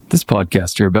This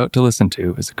podcast you're about to listen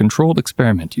to is a controlled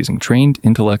experiment using trained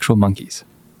intellectual monkeys.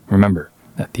 Remember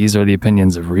that these are the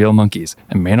opinions of real monkeys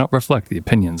and may not reflect the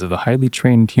opinions of the highly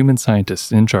trained human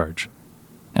scientists in charge.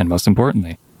 And most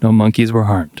importantly, no monkeys were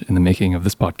harmed in the making of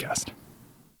this podcast.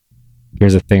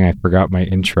 Here's a thing, I forgot my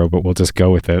intro, but we'll just go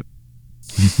with it.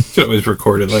 You can always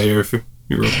record it later if you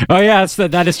Oh yeah,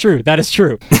 that is true. That is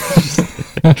true.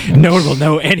 No one will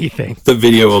know anything. The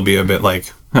video will be a bit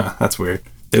like, that's weird.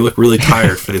 They look really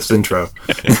tired for this intro.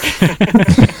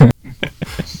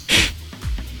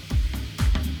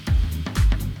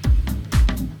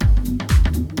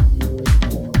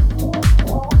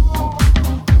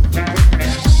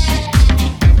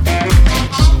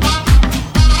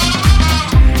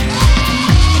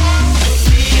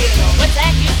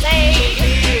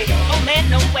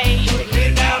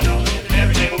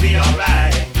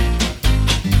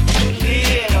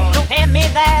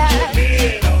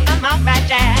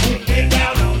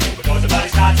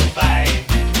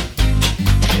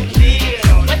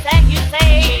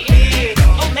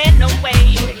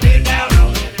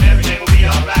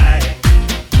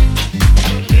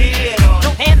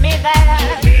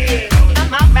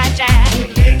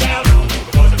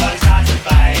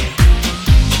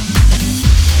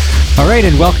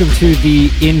 And welcome to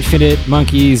the Infinite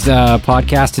Monkeys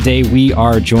podcast. Today we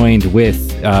are joined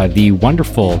with the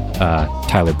wonderful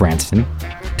Tyler Branston.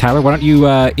 Tyler, why don't you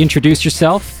introduce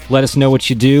yourself, let us know what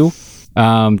you do,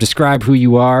 describe who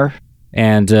you are,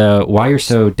 and why you're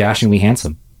so dashingly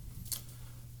handsome.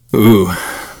 Ooh,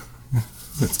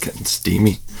 that's getting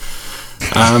steamy.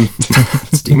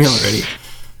 Steamy already.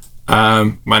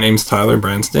 My name's Tyler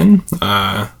Branston.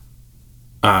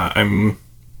 I'm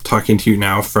talking to you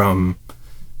now from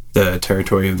the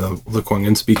territory of the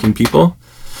Lekwungen-speaking people,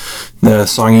 the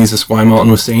Songhees, Esquimalt, and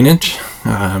Wasanich,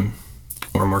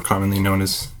 or more commonly known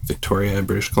as Victoria,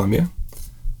 British Columbia.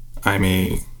 I'm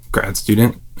a grad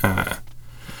student,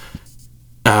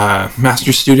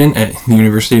 master's student at the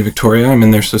University of Victoria. I'm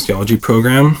in their sociology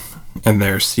program, and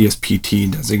their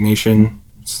CSPT designation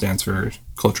stands for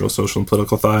Cultural, Social, and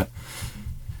Political Thought.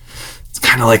 It's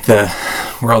kind of like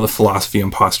where all the philosophy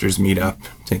imposters meet up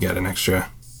to get an extra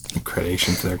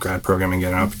accreditation for their grad program and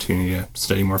get an opportunity to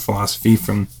study more philosophy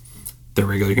from their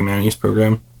regular humanities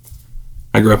program.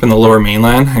 I grew up in the Lower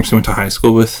Mainland. I actually went to high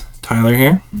school with Tyler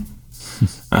here.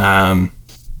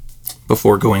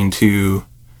 Before going to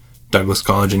Douglas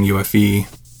College and UFE,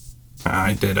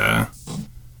 I did a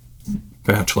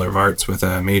Bachelor of Arts with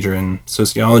a major in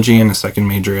sociology and a second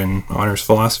major in honors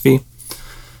philosophy.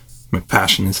 My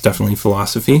passion is definitely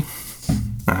philosophy.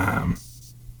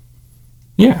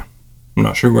 Yeah, I'm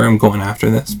not sure where I'm going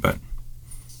after this, but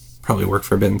probably work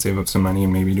for a bit and save up some money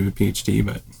and maybe do a PhD,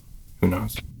 but who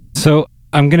knows? So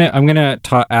I'm gonna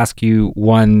ask you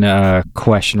one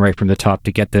question right from the top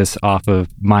to get this off of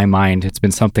my mind. It's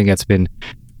been something that's been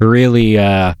really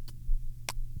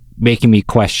making me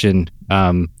question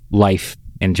life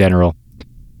in general.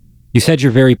 You said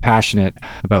you're very passionate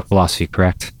about philosophy,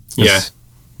 correct? Yeah.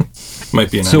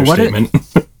 Might be an understatement.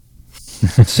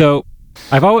 So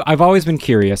I've always been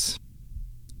curious.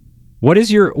 How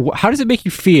does it make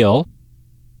you feel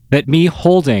that me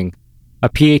holding a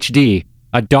PhD,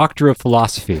 a doctor of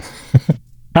philosophy,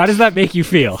 how does that make you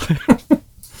feel?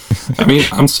 I mean,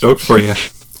 I'm stoked for you.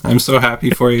 I'm so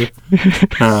happy for you.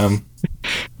 It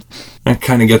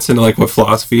kind of gets into like what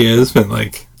philosophy is and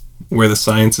like where the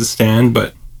sciences stand,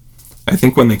 but I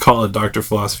think when they call it Doctor of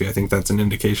Philosophy, I think that's an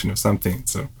indication of something.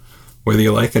 So whether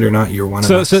you like it or not, you're one of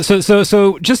us.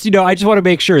 So just, I just want to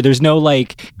make sure there's no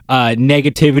like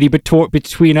negativity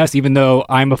between us, even though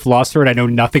I'm a philosopher and I know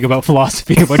nothing about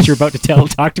philosophy and what you're about to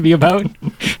talk to me about.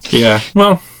 Yeah.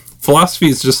 Well, philosophy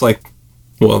is just like,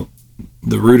 the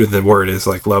root of the word is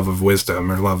like love of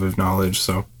wisdom or love of knowledge.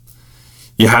 So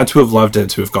you had to have loved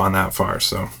it to have gone that far.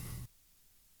 So,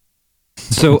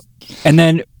 and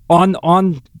then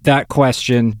on that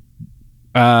question,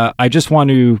 I just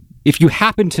want to, if you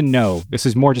happen to know, this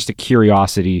is more just a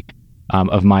curiosity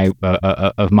of my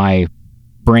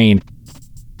brain.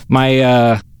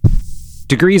 My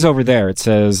degree's over there. It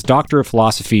says Doctor of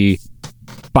Philosophy,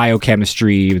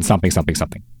 Biochemistry, and something.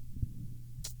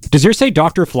 Does yours say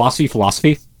Doctor of Philosophy?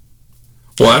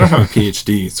 Well, I don't have a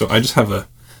PhD, so I just have a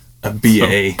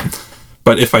BA.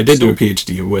 But if I did do a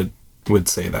PhD, it would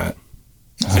say that.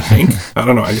 I think. I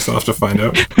don't know. I guess I'll have to find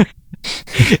out.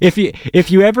 If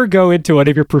you ever go into one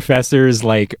of your professors'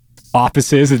 like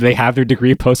offices and they have their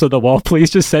degree posted on the wall, please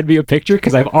just send me a picture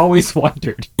because I've always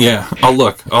wondered. Yeah, I'll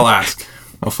look. I'll ask.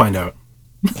 I'll find out.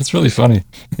 That's really funny.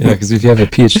 Yeah, because if you have a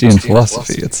PhD in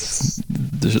philosophy,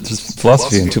 there's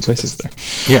philosophy in two places there.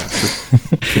 Yeah,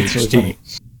 PhD.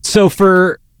 So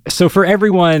for So for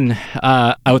everyone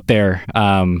out there,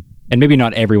 and maybe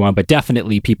not everyone, but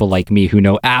definitely people like me who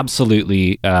know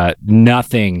absolutely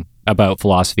nothing about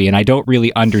philosophy, and I don't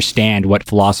really understand what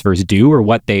philosophers do or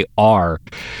what they are.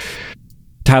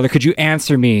 Tyler, could you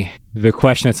answer me the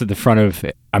question that's at the front of,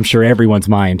 I'm sure, everyone's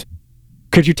mind?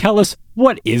 Could you tell us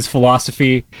what is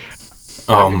philosophy?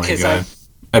 Oh my God.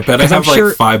 I bet I have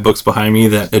like 5 books behind me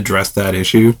that address that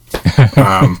issue.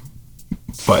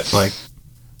 But like,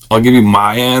 I'll give you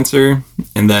my answer,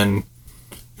 and then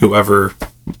whoever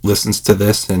listens to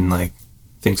this and like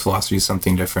thinks philosophy is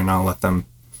something different, I'll let them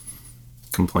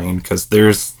complain, because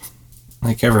there's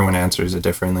like, everyone answers it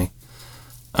differently.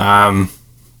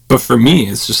 But for me,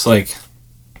 it's just like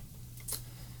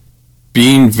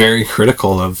being very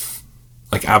critical of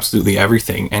like absolutely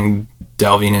everything and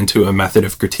delving into a method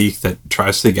of critique that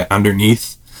tries to get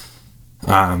underneath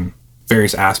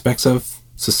various aspects of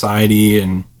society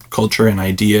and culture and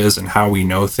ideas and how we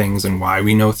know things and why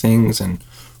we know things and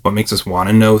what makes us want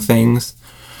to know things,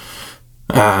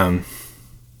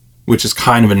 which is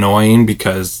kind of annoying,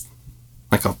 because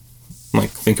like I'll like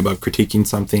think about critiquing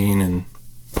something and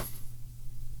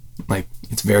like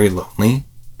it's very lonely.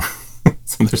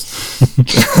 So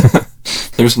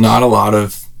there's not a lot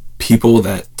of people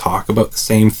that talk about the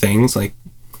same things. Like,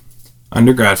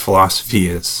 undergrad philosophy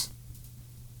is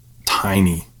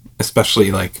tiny,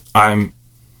 especially like I'm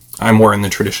more in the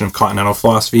tradition of continental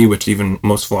philosophy, which even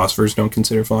most philosophers don't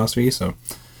consider philosophy. So,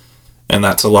 and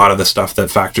that's a lot of the stuff that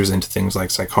factors into things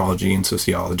like psychology and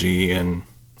sociology and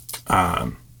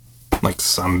like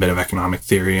some bit of economic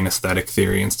theory and aesthetic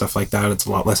theory and stuff like that. It's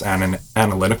a lot less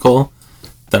analytical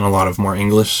than a lot of more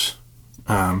English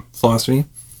philosophy.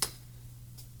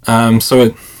 So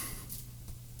it,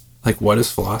 like, what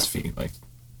is philosophy? Like,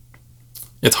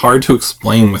 it's hard to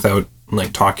explain without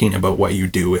like talking about what you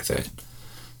do with it.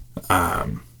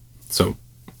 So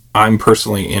I'm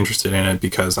personally interested in it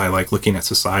because I like looking at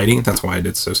society. That's why I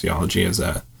did sociology as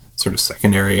a sort of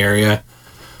secondary area.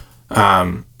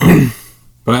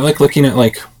 But I like looking at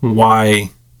like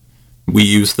why we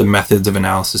use the methods of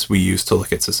analysis we use to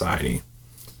look at society.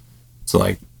 So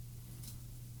like,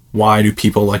 why do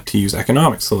people like to use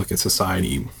economics to look at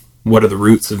society? What are the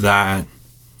roots of that?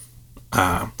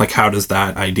 Like, how does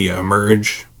that idea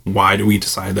emerge? Why do we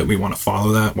decide that we want to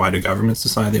follow that? Why do governments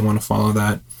decide they want to follow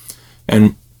that?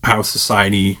 And how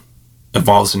society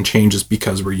evolves and changes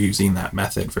because we're using that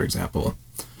method, for example.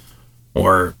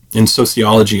 Or in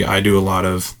sociology, I do a lot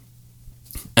of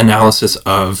analysis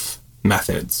of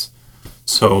methods.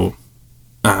 So,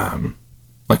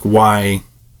 like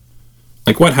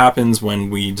what happens when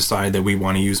we decide that we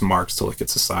want to use Marx to look at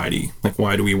society? Like,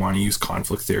 why do we want to use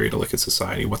conflict theory to look at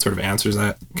society? What sort of answers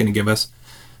that going to give us?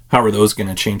 How are those going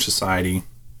to change society?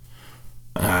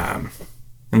 And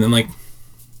then, like,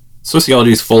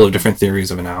 sociology is full of different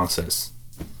theories of analysis.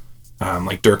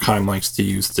 Like, Durkheim likes to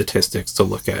use statistics to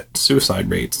look at suicide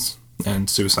rates, and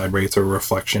suicide rates are a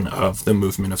reflection of the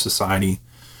movement of society.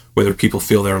 Whether people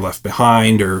feel they're left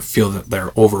behind or feel that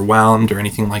they're overwhelmed or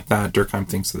anything like that, Durkheim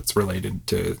thinks that's related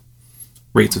to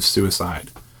rates of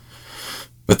suicide.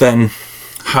 But then,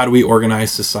 how do we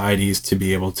organize societies to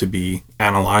be able to be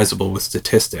analyzable with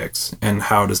statistics, and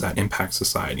how does that impact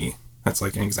society? That's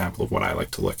like an example of what I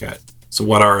like to look at. So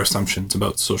what are our assumptions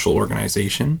about social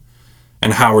organization,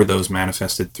 and how are those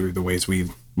manifested through the ways we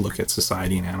look at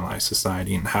society and analyze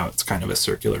society, and how it's kind of a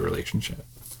circular relationship?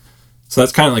 So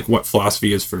that's kind of like what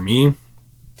philosophy is for me.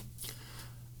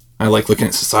 I like looking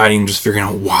at society and just figuring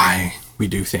out why we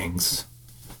do things,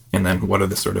 and then what are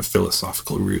the sort of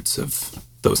philosophical roots of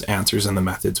those answers and the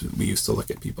methods we use to look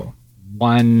at people.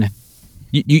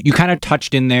 You kind of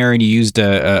touched in there, and you used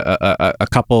a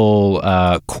couple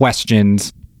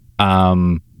questions,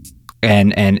 and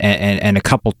a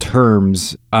couple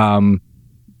terms.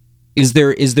 Is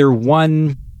there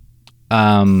one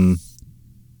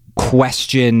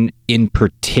question in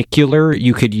particular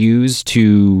you could use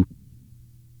to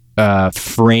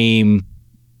frame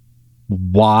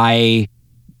why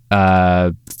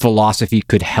philosophy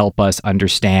could help us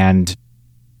understand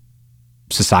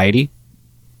society?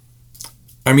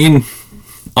 I mean,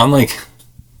 on like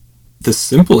the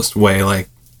simplest way, like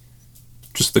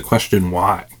just the question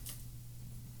why.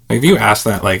 Like, if you ask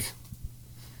that, like,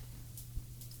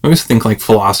 I always think like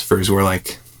philosophers were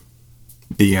like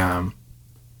the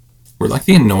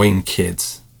annoying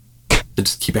kids that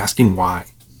just keep asking why.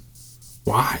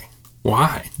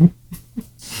 It's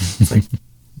like,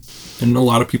 and a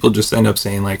lot of people just end up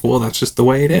saying like, well, that's just the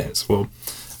way it is. Well,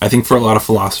 I think for a lot of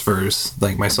philosophers,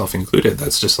 like myself included,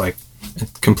 that's just like a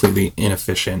completely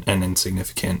inefficient and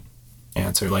insignificant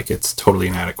answer. Like, it's totally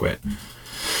inadequate.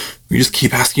 we just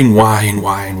keep asking why and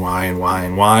why and why and why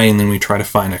and why, and then we try to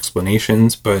find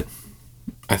explanations. But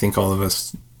I think all of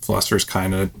us philosophers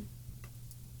kind of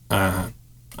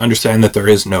understand that there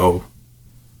is no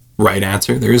right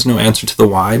answer. There is no answer to the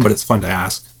why, but it's fun to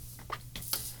ask.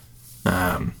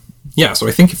 So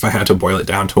I think if I had to boil it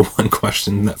down to one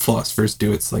question that philosophers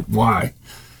do, it's like, why?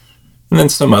 And then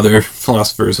some other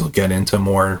philosophers will get into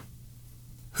more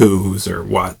who's or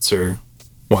what's or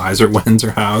why's or when's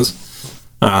or how's.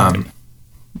 And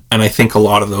I think a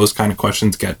lot of those kind of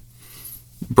questions get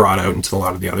brought out into a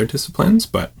lot of the other disciplines,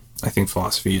 but I think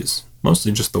philosophy is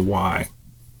mostly just the why.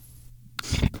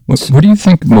 What do you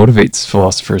think motivates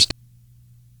philosophers to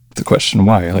the question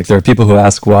why? Like, there are people who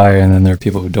ask why, and then there are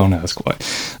people who don't ask why.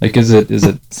 Like, is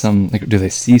it some, like, do they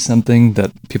see something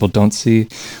that people don't see,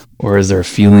 or is there a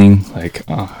feeling like,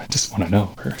 oh, I just want to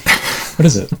know, or what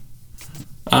is it?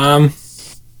 I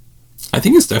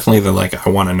think it's definitely the, like, I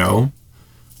want to know.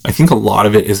 I think a lot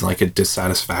of it is like a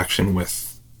dissatisfaction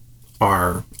with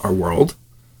our world,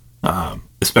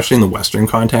 especially in the Western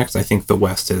context. I think the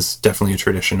West is definitely a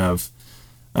tradition of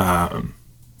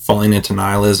falling into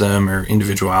nihilism or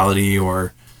individuality,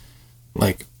 or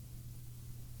like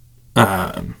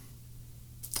I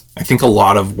think a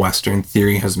lot of Western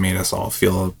theory has made us all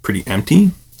feel pretty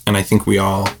empty, and I think we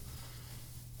all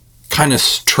kind of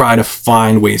try to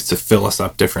find ways to fill us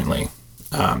up differently.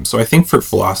 So I think for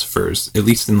philosophers, at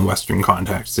least in the Western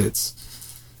context, it's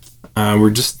we're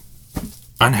just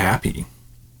unhappy.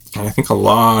 And I think a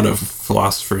lot of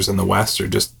philosophers in the West are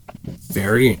just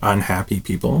very unhappy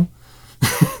people.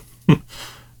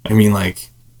 I mean, like,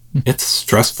 it's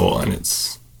stressful, and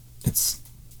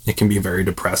it can be very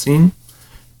depressing,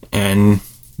 and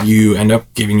you end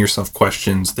up giving yourself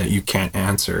questions that you can't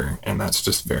answer, and that's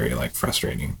just very, like,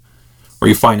 frustrating. Or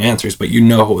you find answers, but you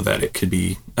know that it could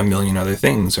be a million other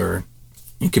things, or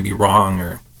you could be wrong,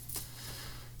 or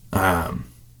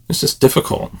it's just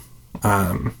difficult.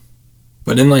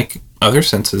 But in, like, other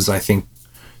senses, I think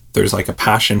there's, like, a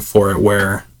passion for it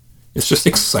where it's just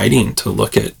exciting to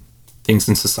look at things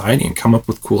in society and come up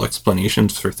with cool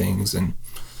explanations for things, and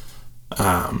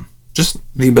just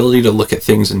the ability to look at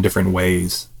things in different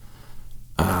ways.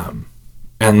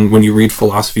 And when you read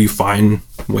philosophy, you find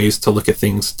ways to look at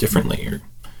things differently. Or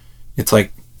it's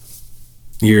like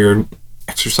you're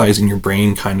exercising your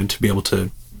brain kind of to be able to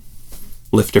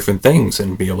lift different things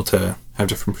and be able to have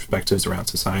different perspectives around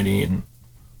society, and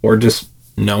or just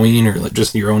knowing, or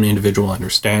just your own individual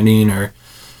understanding, or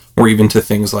even to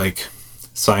things like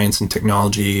science and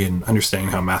technology, and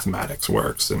understanding how mathematics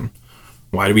works, and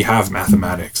why do we have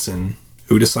mathematics, and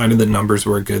who decided that numbers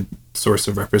were a good source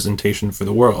of representation for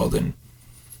the world, and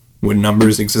would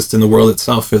numbers exist in the world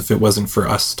itself if it wasn't for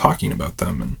us talking about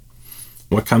them, and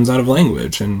what comes out of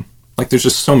language. And like, there's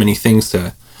just so many things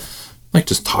to, like,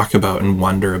 just talk about and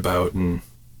wonder about, and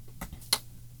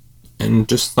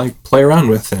just, like, play around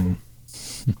with and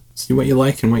see what you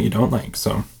like and what you don't like.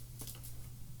 So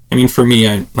I mean, for me,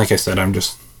 like I said, I'm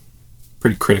just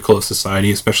pretty critical of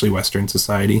society, especially Western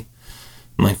society,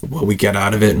 and like what we get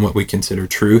out of it and what we consider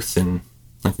truth, and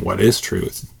like what is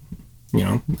truth, you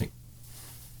know, like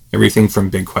everything from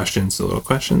big questions to little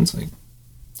questions, like,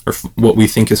 or what we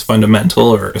think is fundamental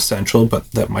or essential,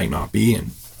 but that might not be.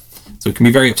 And so it can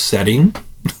be very upsetting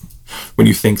when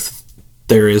you think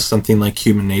there is something like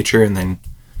human nature, and then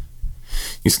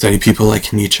you study people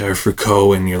like Nietzsche or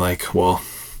Foucault, and you're like, well,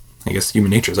 I guess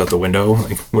human nature is out the window.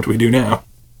 Like, what do we do now?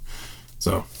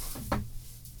 So,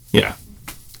 yeah,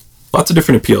 lots of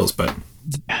different appeals, but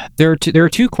there are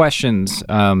two questions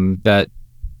that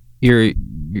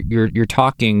you're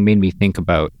talking made me think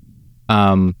about.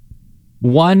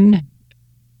 One,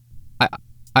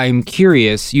 I'm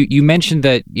curious. You mentioned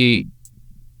that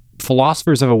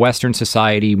philosophers of a Western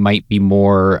society might be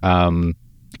more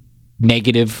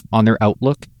negative on their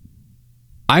outlook.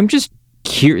 I'm just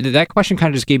curious. That question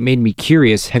kind of just made me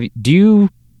curious. Do you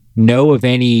know of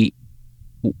any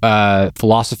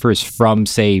philosophers from,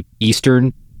 say,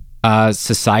 Eastern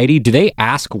society? Do they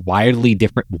ask wildly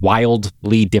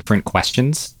different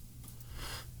questions?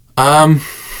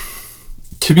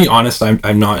 To be honest,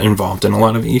 I'm not involved in a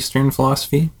lot of Eastern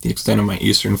philosophy. The extent of my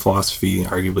Eastern philosophy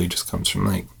arguably just comes from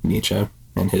like Nietzsche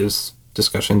and his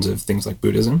discussions of things like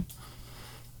Buddhism.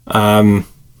 I'm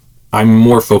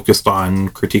more focused on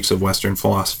critiques of Western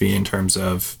philosophy in terms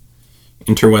of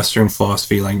inter-Western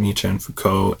philosophy like Nietzsche and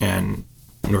Foucault, and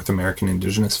North American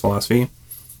indigenous philosophy.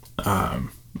 And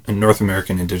North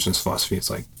American indigenous philosophy is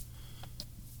like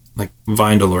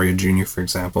Vine Deloria Jr., for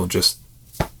example, just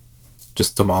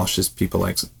demolishes people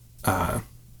like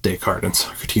Descartes and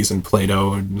Socrates and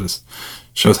Plato, and just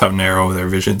shows how narrow their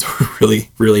visions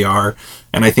really are.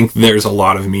 And I think there's a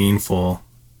lot of meaningful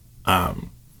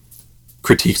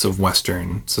critiques of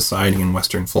Western society and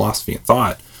Western philosophy and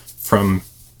thought from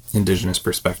indigenous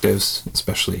perspectives,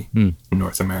 especially in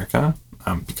North America,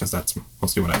 because that's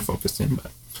mostly what I focused in.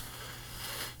 But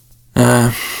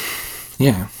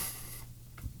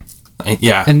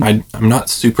I'm not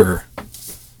super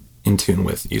in tune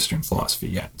with Eastern philosophy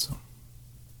yet. So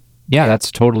yeah,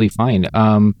 that's totally fine.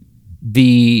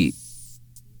 The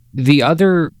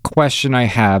other question I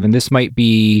have, and this might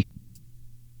be,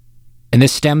 and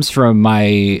this stems from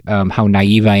my how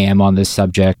naive I am on this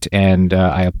subject, and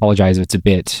I apologize if it's a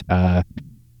bit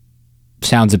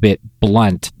sounds a bit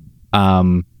blunt.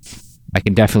 I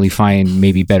can definitely find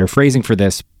maybe better phrasing for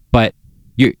this, but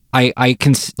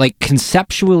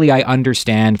conceptually I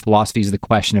understand philosophy is the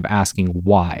question of asking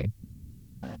why.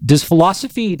 Does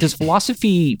philosophy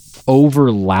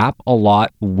overlap a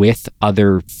lot with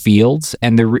other fields?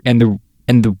 And the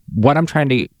what I'm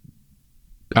trying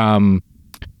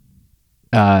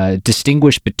to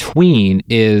distinguish between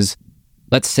is,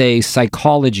 let's say,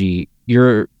 psychology.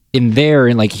 You're in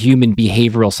like human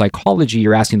behavioral psychology,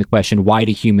 you're asking the question, why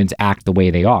do humans act the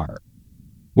way they are?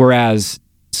 Whereas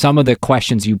some of the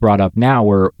questions you brought up now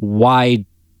were, why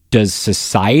does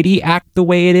society act the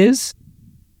way it is?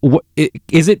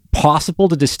 Is it possible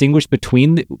to distinguish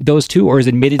between those two, or is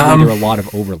admittedly there a lot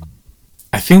of overlap?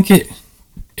 I think it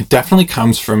definitely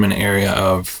comes from an area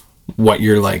of what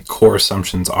your like core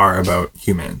assumptions are about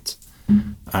humans,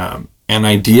 and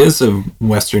ideas of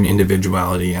Western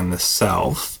individuality and the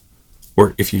self,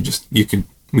 or if we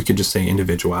could just say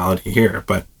individuality here,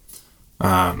 but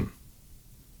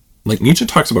like Nietzsche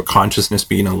talks about consciousness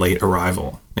being a late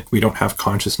arrival. Like we don't have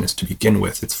consciousness to begin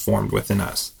with; it's formed within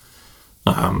us.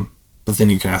 But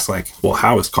then you can ask, like, well,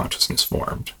 how is consciousness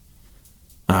formed?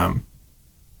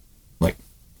 Like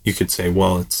you could say,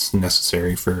 well, it's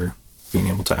necessary for being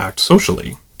able to act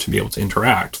socially, to be able to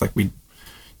interact. Like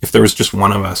if there was just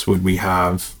one of us, would we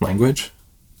have language?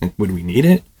 Like, would we need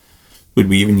it? Would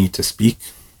we even need to speak?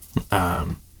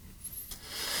 So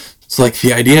like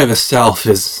the idea of a self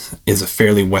is a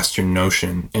fairly Western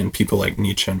notion, and people like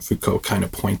Nietzsche and Foucault kind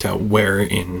of point out where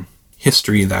in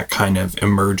history that kind of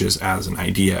emerges as an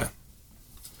idea.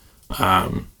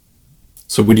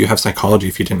 So would you have psychology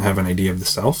if you didn't have an idea of the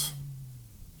self?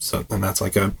 So then that's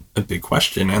like a big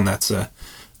question, and that's a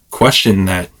question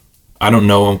that I don't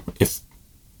know if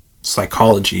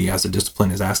psychology as a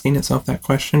discipline is asking itself that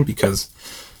question, because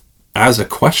as a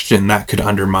question that could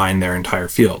undermine their entire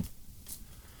field.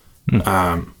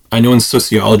 I know in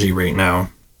sociology right now,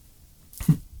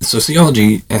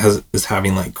 sociology is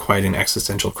having like quite an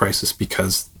existential crisis,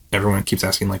 because everyone keeps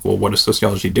asking like, well, what does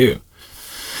sociology do?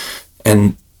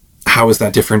 And how is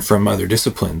that different from other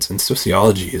disciplines? And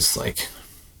sociology is like,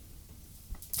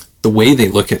 the way they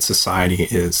look at society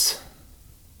is,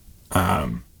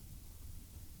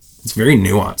 it's very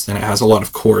nuanced, and it has a lot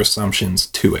of core assumptions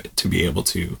to it to be able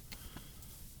to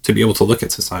look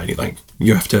at society. Like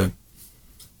you have to,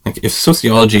 like if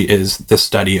sociology is the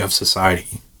study of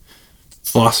society,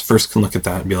 philosophers can look at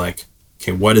that and be like,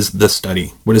 okay, what is the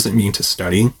study? What does it mean to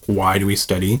study? Why do we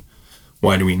study?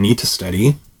 Why do we need to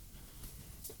study?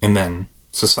 And then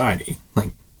society,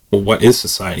 like, well, what is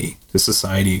society? Does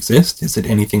society exist? Is it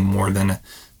anything more than a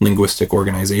linguistic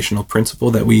organizational principle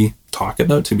that we talk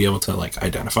about to be able to like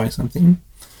identify something?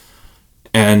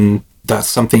 And that's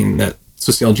something that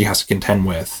sociology has to contend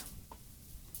with.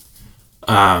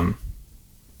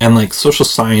 And like social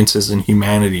sciences and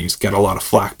humanities get a lot of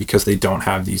flack because they don't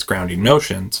have these grounding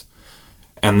notions.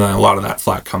 And then a lot of that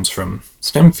flack comes from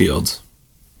STEM fields.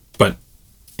 But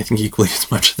I think equally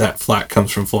as much of that flack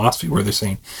comes from philosophy, where they're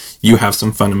saying you have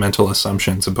some fundamental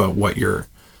assumptions about what your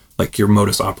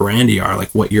modus operandi are, like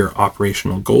what your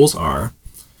operational goals are.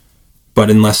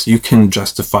 But unless you can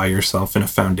justify yourself in a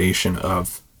foundation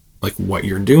of like what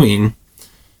you're doing,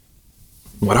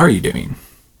 what are you doing?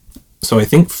 So I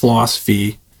think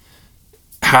philosophy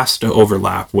has to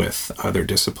overlap with other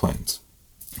disciplines.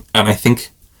 And I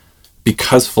think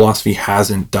because philosophy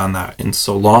hasn't done that in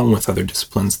so long with other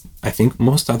disciplines, I think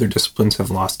most other disciplines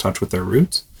have lost touch with their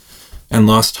roots and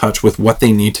lost touch with what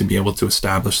they need to be able to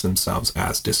establish themselves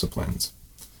as disciplines.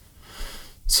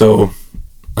 So,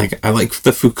 like, I like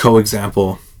the Foucault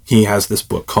example. He has this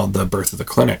book called The Birth of the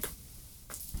Clinic.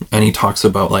 And he talks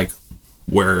about, like,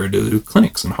 where do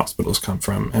clinics and hospitals come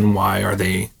from, and why are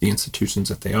they the institutions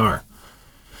that they are?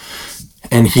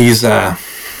 And he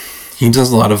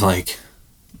does a lot of like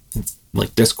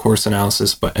discourse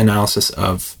analysis, but analysis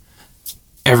of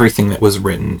everything that was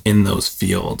written in those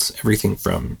fields, everything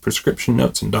from prescription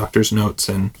notes and doctor's notes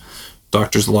and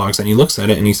doctor's logs. And he looks at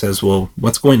it and he says, well,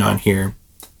 what's going on here?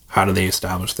 How do they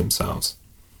establish themselves?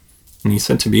 And he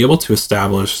said to be able to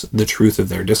establish the truth of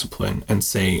their discipline and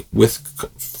say with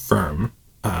firm,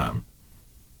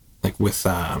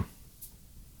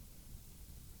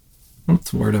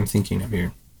 what's the word I'm thinking of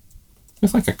here?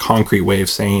 With like a concrete way of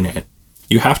saying it,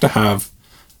 you have to have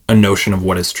a notion of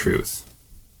what is truth.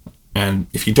 And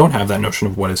if you don't have that notion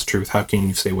of what is truth, how can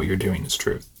you say what you're doing is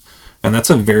truth? And that's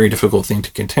a very difficult thing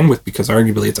to contend with, because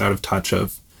arguably it's out of touch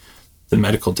of the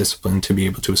medical discipline to be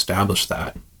able to establish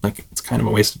that. Like, it's kind of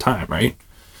a waste of time, right?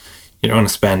 You don't want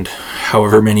to spend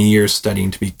however many years studying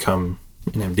to become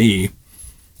an MD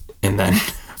and then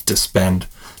have to spend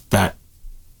that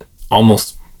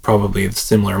almost probably a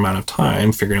similar amount of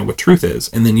time figuring out what truth is,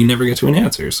 and then you never get to an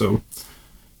answer. So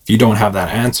if you don't have that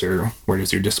answer, where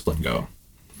does your discipline go?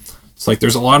 It's like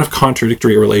there's a lot of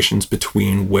contradictory relations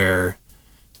between where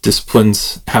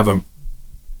disciplines have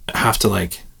to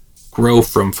like grow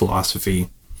from philosophy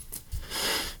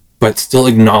but still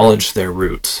acknowledge their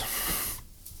roots.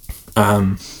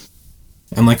 And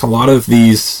like a lot of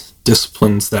these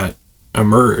disciplines that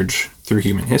emerge through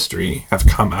human history have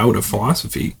come out of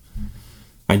philosophy.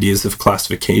 Ideas of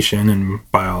classification in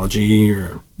biology,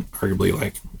 or arguably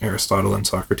like Aristotle and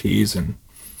Socrates, and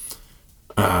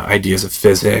ideas of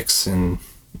physics and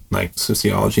like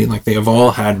sociology, like they have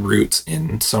all had roots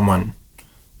in someone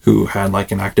who had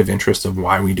like an active interest of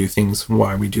why we do things,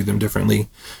 why we do them differently,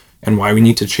 and why we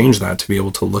need to change that to be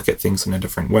able to look at things in a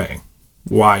different way.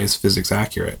 Why is physics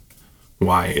accurate?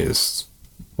 Why does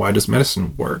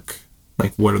medicine work?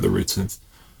 Like, what are the roots of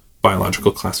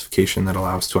biological classification that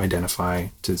allows to identify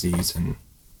disease and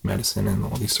medicine and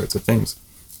all these sorts of things?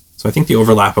 So I think the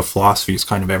overlap of philosophy is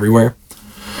kind of everywhere.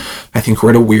 I think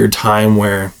we're at a weird time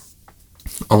where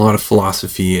a lot of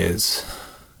philosophy it's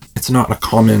not a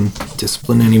common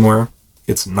discipline anymore.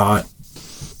 It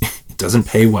doesn't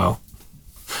pay well.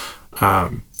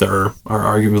 There are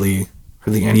arguably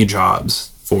hardly any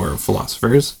jobs for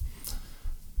philosophers.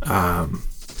 And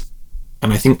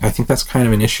I think that's kind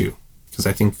of an issue, because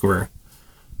I think we're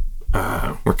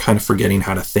kind of forgetting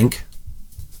how to think.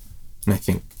 And I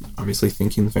think obviously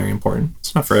thinking is very important.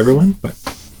 It's not for everyone, but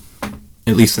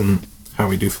at least in how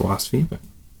we do philosophy. But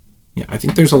yeah, I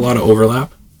think there's a lot of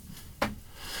overlap.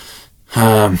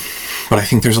 But I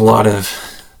think there's a lot of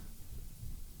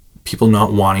people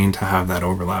not wanting to have that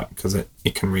overlap, because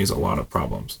it can raise a lot of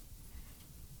problems.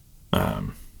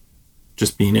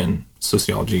 Just being in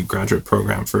sociology graduate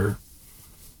program for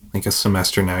like a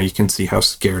semester now, you can see how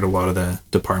scared a lot of the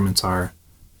departments are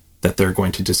that they're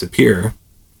going to disappear,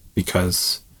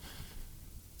 because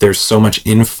there's so much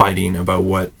infighting about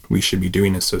what we should be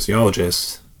doing as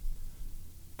sociologists,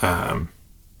 that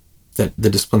the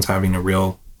discipline's having a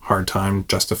real hard time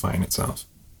justifying itself.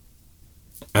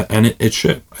 And it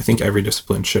should. I think every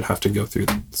discipline should have to go through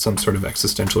some sort of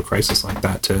existential crisis like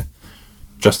that to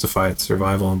justify its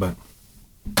survival, but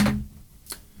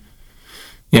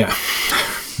yeah,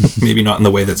 maybe not in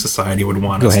the way that society would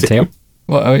want us to. Go ahead, Teo.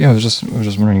 Well, I was just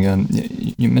wondering.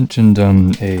 You mentioned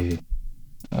a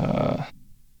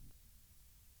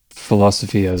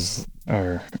philosophy as,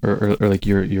 or like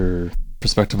your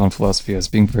perspective on philosophy as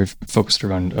being very focused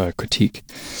around critique,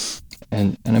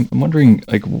 and I'm wondering,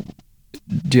 like,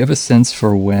 do you have a sense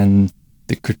for when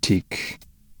the critique,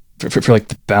 for like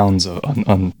the bounds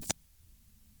on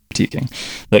critiquing?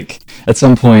 Like, at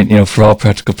some point, for all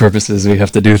practical purposes, we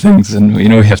have to do things, and we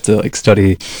have to like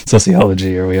study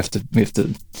sociology, or we have to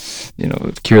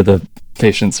cure the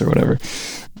patients or whatever.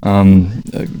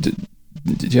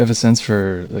 Did you have a sense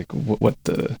for like what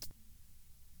the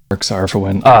marks are for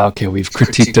when okay, we've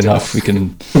critiqued enough, we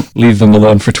can leave them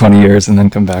alone for 20 years and then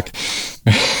come back?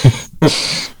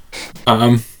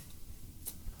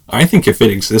 I think if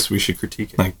it exists, we should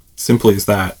critique it. Like, simply as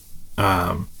that.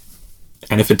 And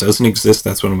if it doesn't exist,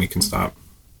 that's when we can stop.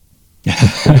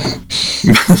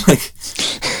 Like,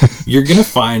 you're gonna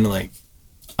find, like,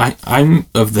 I'm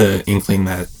of the inkling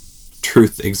that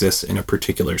truth exists in a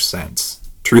particular sense.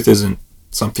 Truth isn't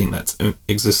something that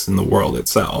exists in the world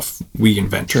itself. We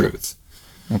invent truth.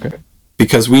 Okay.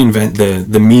 Because we invent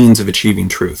the means of achieving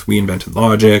truth. We invented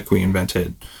logic, we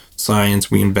invented science,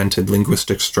 we invented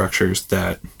linguistic structures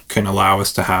that can allow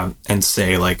us to have and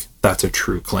say, like, that's a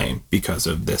true claim because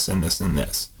of this and this and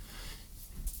this.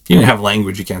 If you didn't have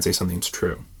language, you can't say something's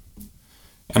true.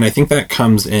 And I think that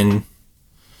comes in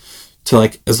to,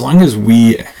 like, as long as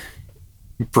we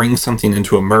bring something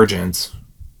into emergence,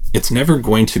 it's never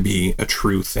going to be a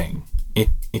true thing.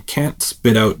 It can't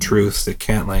spit out truths. It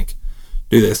can't, like,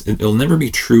 do this, it'll never be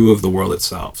true of the world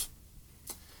itself.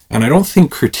 And I don't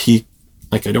think critique,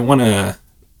 like, I don't want to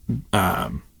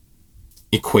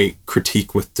equate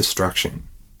critique with destruction,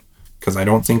 because I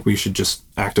don't think we should just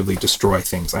actively destroy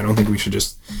things. I don't think we should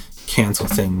just cancel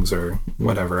things or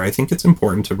whatever. I think it's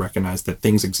important to recognize that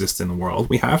things exist in the world.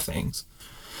 We have things.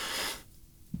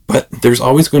 But there's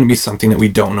always going to be something that we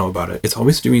don't know about it. It's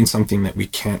always doing something that we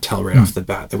can't tell right off the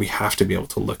bat, that we have to be able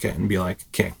to look at and be like,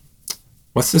 okay,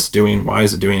 what's this doing? Why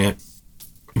is it doing it?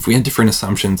 If we had different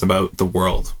assumptions about the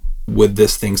world, would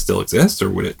this thing still exist, or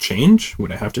would it change?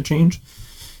 Would it have to change?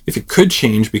 If it could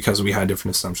change because we had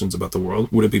different assumptions about the world,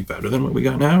 would it be better than what we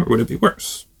got now, or would it be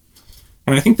worse?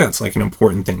 And I think that's like an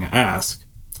important thing to ask.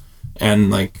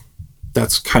 And like,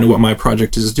 that's kind of what my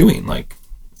project is doing. Like,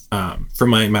 for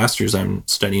my master's, I'm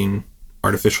studying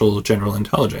artificial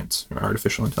intelligence. And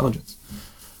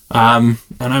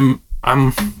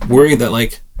I'm worried that,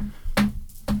 like,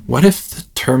 what if the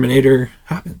Terminator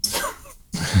happens?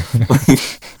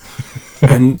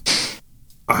 And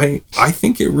I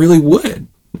think it really would.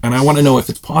 And I want to know if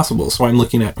it's possible. So I'm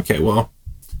looking at, okay, well,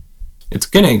 it's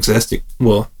going to exist.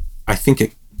 I think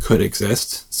it could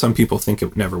exist. Some people think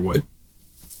it never would.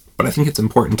 But I think it's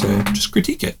important to just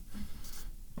critique it.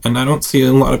 And I don't see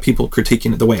a lot of people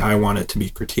critiquing it the way I want it to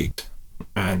be critiqued.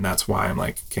 And that's why I'm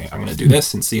like, okay, I'm going to do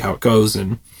this and see how it goes.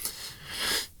 And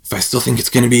if I still think it's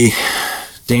going to be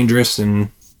dangerous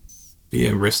and be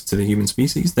a risk to the human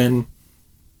species, then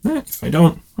if I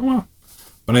don't, oh well.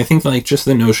 But I think like just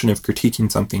the notion of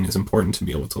critiquing something is important, to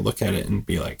be able to look at it and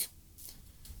be like,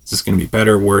 is this going to be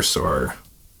better, worse, or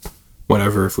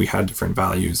whatever if we had different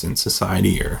values in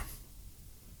society, or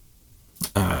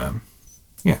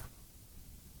yeah.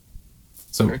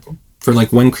 So for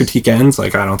like when critique ends,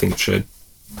 like I don't think it should.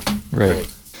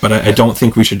 Right. But I don't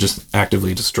think we should just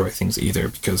actively destroy things either,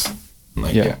 because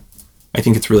like I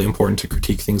think it's really important to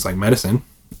critique things like medicine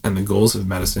and the goals of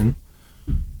medicine.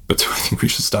 But do I think we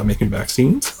should stop making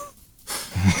vaccines?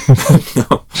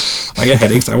 No. I get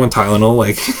headaches. I want Tylenol.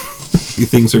 Like, these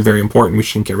things are very important. We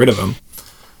shouldn't get rid of them.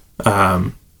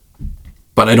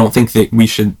 But I don't think that we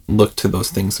should look to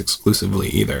those things exclusively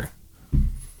either.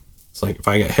 It's like if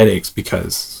I get headaches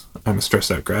because I'm a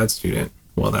stressed out grad student,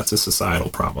 well, that's a societal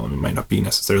problem. It might not be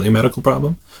necessarily a medical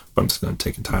problem, but I'm just going to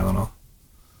take a Tylenol.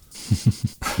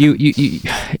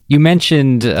 You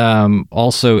mentioned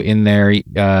also in there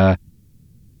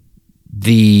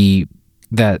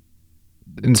that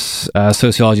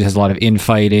sociology has a lot of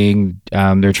infighting.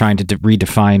 They're trying to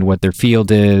redefine what their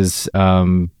field is,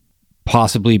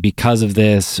 possibly because of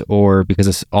this, or because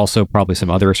it's also probably some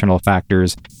other external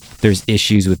factors. There's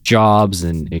issues with jobs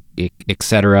and et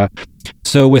cetera.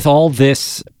 So with all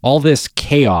this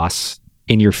chaos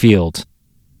in your field,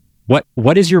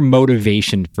 what is your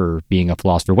motivation for being a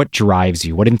philosopher? What drives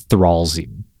you? What enthralls you?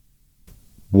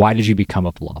 Why did you become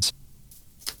a philosopher?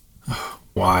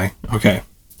 Why? Okay.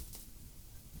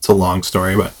 It's a long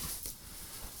story, but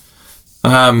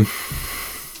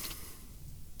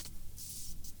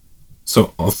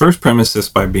so I'll first premise this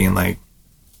by being like,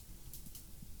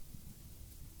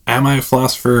 am I a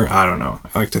philosopher? I don't know.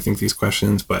 I like to think these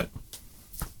questions, but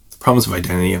the problems of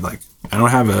identity of like, I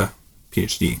don't have a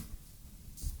PhD.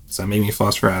 Does that make me a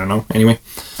philosopher? I don't know. Anyway,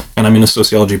 and I'm in a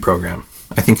sociology program.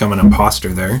 I think I'm an imposter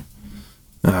there.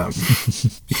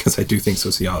 Because I do think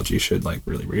sociology should like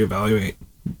really reevaluate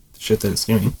the shit that it's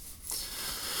doing.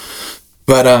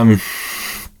 But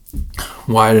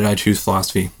why did I choose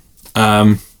philosophy?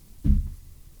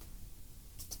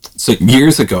 So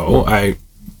years ago,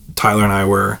 Tyler and I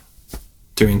were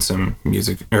doing some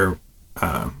music or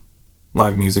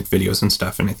live music videos and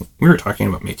stuff, and I think we were talking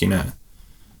about making a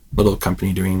little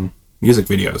company doing music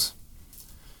videos.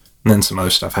 And then some other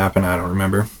stuff happened, I don't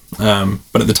remember.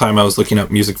 But at the time I was looking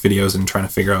up music videos and trying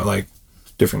to figure out like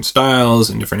different styles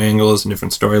and different angles and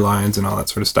different storylines and all that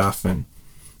sort of stuff. And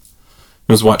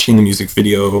I was watching the music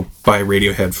video by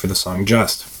Radiohead for the song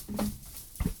Just.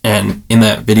 And in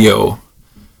that video,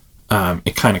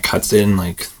 it kind of cuts in,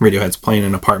 like Radiohead's playing in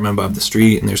an apartment above the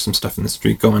street, and there's some stuff in the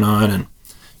street going on, and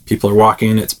people are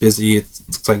walking, it's busy, it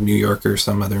looks like New York or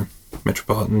some other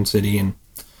metropolitan city, and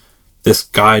this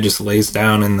guy just lays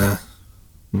down in the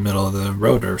middle of the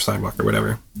road or sidewalk or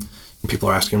whatever. And people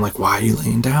are asking him, like, why are you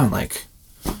laying down? Like,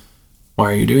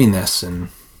 why are you doing this? And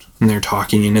they're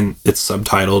talking, and it's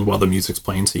subtitled while the music's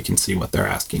playing so you can see what they're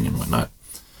asking and whatnot.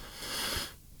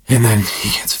 And then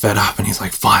he gets fed up and he's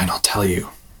like, fine, I'll tell you.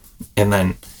 And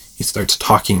then he starts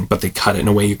talking, but they cut it in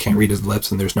a way you can't read his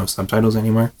lips and there's no subtitles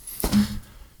anymore.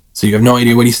 So you have no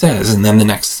idea what he says. And then the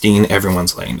next scene,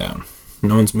 everyone's laying down.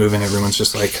 No one's moving. Everyone's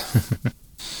just like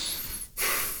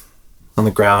on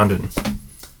the ground. And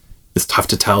it's tough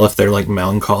to tell if they're like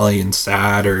melancholy and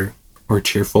sad or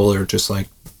cheerful or just like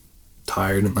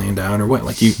tired and laying down or what.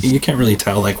 Like you can't really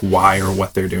tell like why or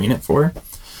what they're doing it for.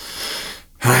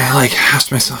 And I like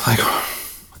asked myself like,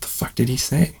 what the fuck did he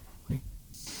say? Like,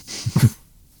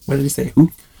 what did he say?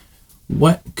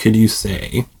 What could you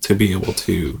say to be able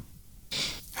to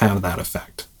have that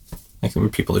effect? Like when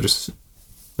people are just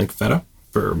like fed up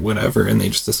or whatever, and they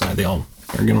just decide they all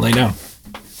are going to lay down.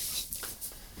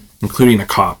 Including a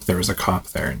cop. There was a cop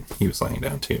there, and he was laying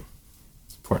down too.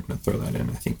 It's important to throw that in,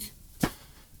 I think.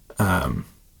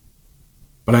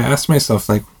 But I asked myself,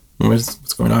 like,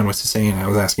 what's going on? What's he saying? I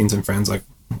was asking some friends, like,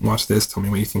 watch this. Tell me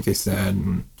what you think they said,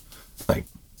 and like,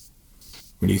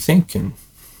 what do you think? And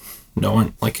no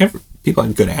one, like, people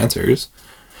had good answers,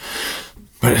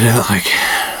 but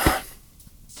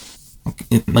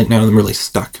like none of them really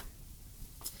stuck.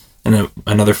 And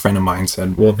another friend of mine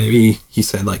said, well, maybe he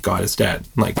said like God is dead,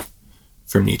 like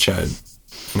from Nietzsche.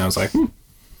 And I was like,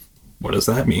 what does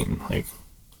that mean? Like,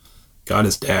 God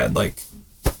is dead, like,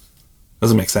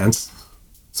 doesn't make sense.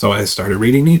 So I started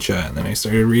reading Nietzsche, and then I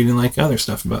started reading like other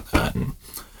stuff about that, and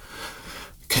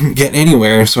couldn't get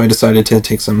anywhere. So I decided to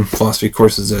take some philosophy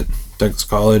courses at Douglas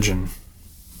College, and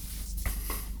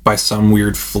by some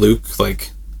weird fluke,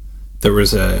 like, there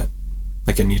was a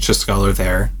Nietzsche scholar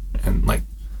there, and like,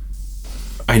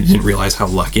 I didn't realize how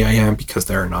lucky I am because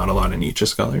there are not a lot of Nietzsche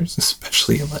scholars,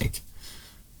 especially in like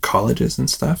colleges and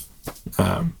stuff.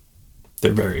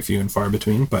 They're very few and far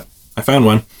between, but I found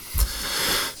one.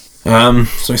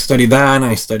 So I studied that, and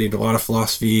I studied a lot of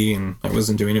philosophy, and I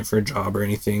wasn't doing it for a job or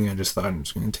anything. I just thought I'm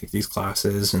just going to take these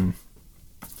classes, and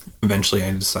eventually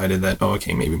I decided that, oh,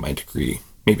 okay, maybe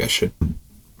I should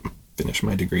finish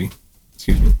my degree.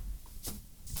 Excuse me.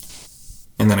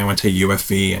 And then I went to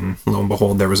UFV, and lo and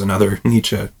behold, there was another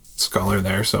Nietzsche scholar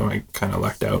there, so I kind of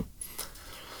lucked out.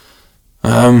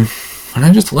 And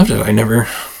I just loved it. I never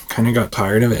kind of got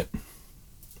tired of it.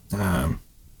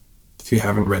 If you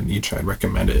haven't read Nietzsche, I'd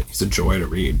recommend it. He's a joy to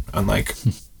read, unlike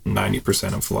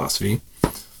 90% of philosophy.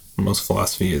 Most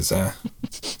philosophy is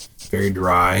very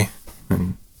dry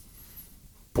and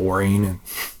boring, and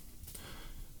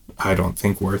I don't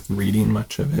think worth reading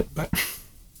much of it, but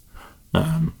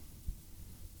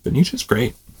Nietzsche's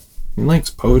great. He likes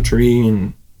poetry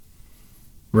and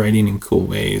writing in cool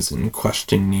ways and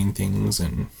questioning things,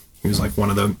 and he was like one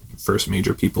of the first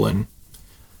major people in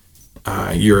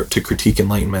Europe to critique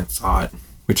Enlightenment thought,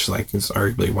 which like is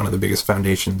arguably one of the biggest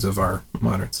foundations of our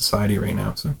modern society right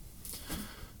now. So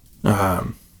I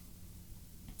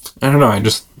don't know, I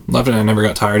just loved it. I never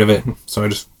got tired of it, so I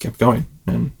just kept going,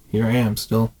 and here I am,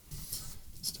 still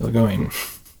going.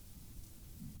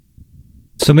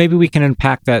 So maybe we can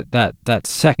unpack that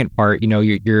second part. You know,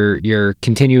 you're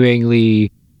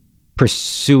continually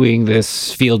pursuing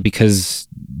this field because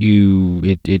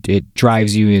it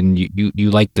drives you, and you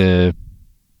like the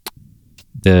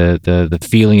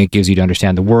feeling it gives you to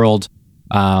understand the world.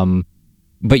 But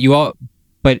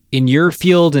in your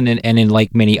field and in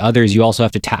like many others, you also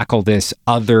have to tackle this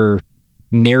other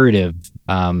narrative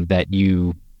that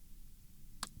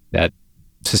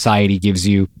society gives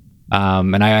you.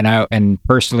 And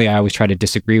personally, I always try to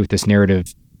disagree with this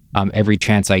narrative every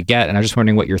chance I get. And I'm just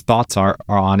wondering what your thoughts are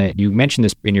on it. You mentioned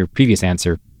this in your previous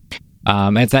answer.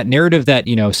 And it's that narrative that,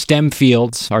 you know, STEM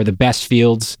fields are the best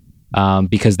fields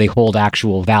because they hold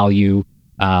actual value.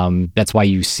 That's why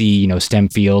you see, you know, STEM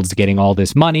fields getting all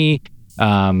this money.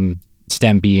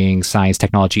 STEM being science,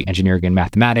 technology, engineering, and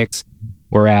mathematics.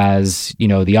 Whereas, you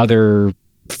know, the other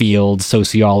fields,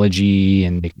 sociology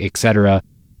and et cetera,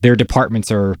 their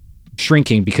departments are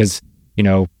shrinking because, you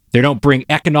know, they don't bring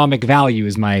economic value,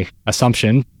 is my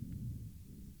assumption.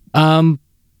 But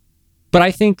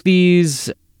I think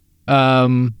these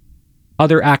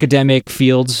other academic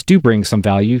fields do bring some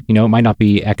value. You know, it might not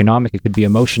be economic, it could be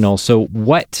emotional. So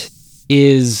what's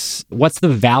the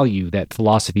value that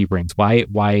philosophy brings? Why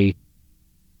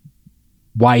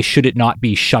should it not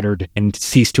be shuttered and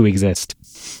cease to exist?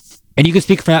 And you can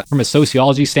speak from that from a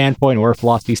sociology standpoint or a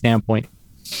philosophy standpoint.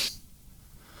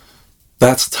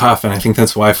 That's tough, and I think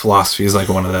that's why philosophy is like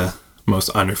one of the most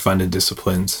underfunded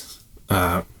disciplines,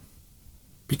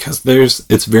 because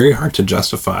it's very hard to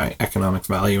justify economic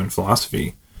value in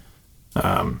philosophy,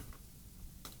 because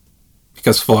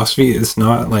philosophy is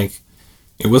not like,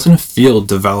 it wasn't a field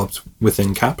developed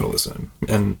within capitalism,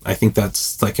 and I think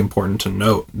that's like important to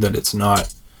note, that it's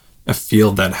not a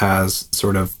field that has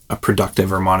sort of a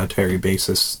productive or monetary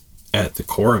basis at the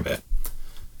core of it.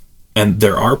 And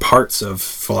there are parts of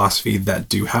philosophy that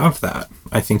do have that.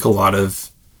 I think a lot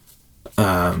of,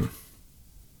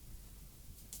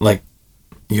 like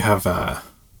you have,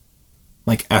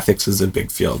 like ethics is a big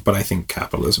field, but I think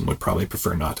capitalism would probably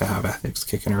prefer not to have ethics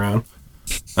kicking around.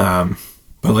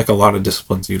 But like a lot of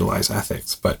disciplines utilize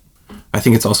ethics, but I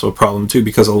think it's also a problem too,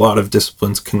 because a lot of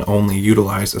disciplines can only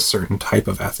utilize a certain type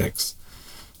of ethics,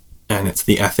 and it's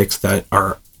the ethics that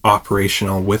are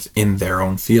operational within their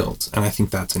own fields. And I think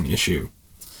that's an issue.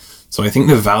 So I think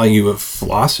the value of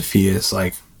philosophy is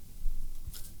like,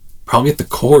 probably at the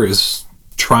core is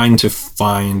trying to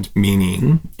find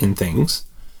meaning in things.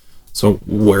 So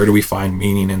where do we find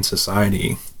meaning in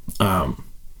society?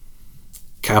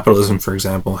 Capitalism, for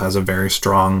example, has a very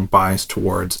strong bias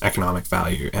towards economic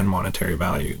value and monetary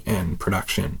value and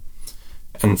production.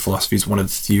 And philosophy is one of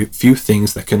the few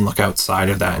things that can look outside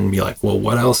of that and be like, well,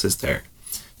 what else is there?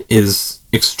 Is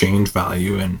exchange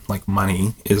value and like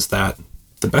money, is that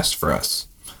the best for us?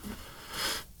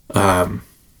 And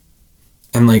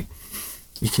like,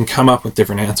 you can come up with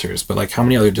different answers, but like, how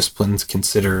many other disciplines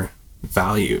consider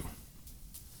value?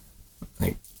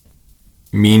 Like,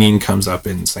 meaning comes up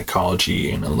in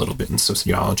psychology and a little bit in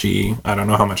sociology. I don't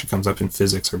know how much it comes up in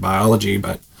physics or biology,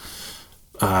 but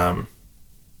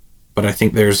I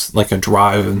think there's like a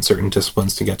drive in certain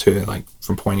disciplines to get to like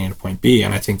from point A to point B.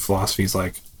 And I think philosophy is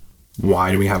like,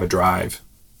 why do we have a drive?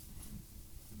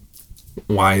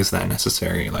 Why is that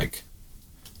necessary? Like,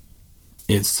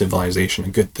 is civilization a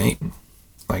good thing?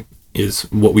 Like, is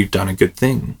what we've done a good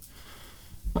thing?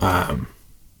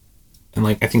 And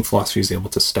like, I think philosophy is able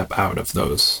to step out of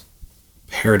those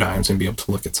paradigms and be able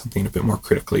to look at something a bit more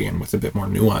critically and with a bit more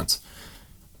nuance.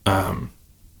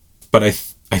 But I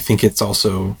think it's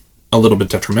also a little bit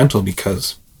detrimental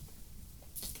because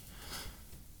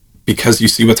you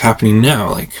see what's happening now.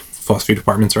 Like, philosophy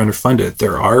departments are underfunded.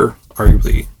 There are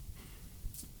arguably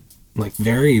like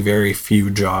very, very few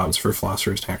jobs for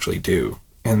philosophers to actually do.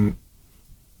 And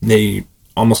they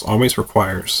almost always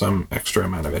require some extra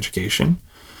amount of education.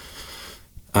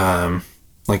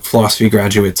 Like philosophy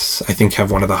graduates, I think,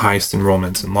 have one of the highest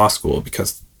enrollments in law school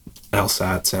because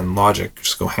LSATs and logic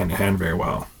just go hand in hand very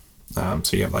well.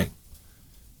 So you have like,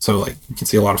 you can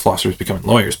see a lot of philosophers becoming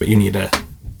lawyers, but you need a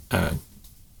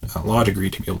law degree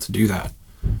to be able to do that.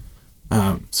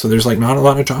 So there's like not a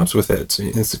lot of jobs with it. So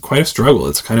it's quite a struggle.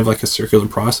 It's kind of like a circular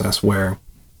process where,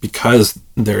 because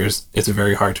it's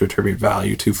very hard to attribute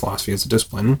value to philosophy as a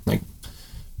discipline, like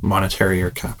monetary or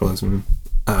capitalism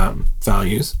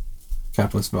values,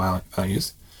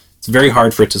 it's very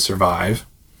hard for it to survive.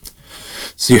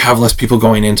 So you have less people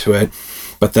going into it,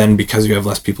 but then because you have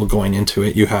less people going into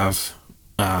it, you have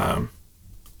a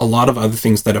lot of other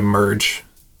things that emerge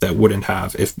that wouldn't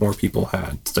have if more people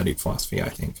had studied philosophy, I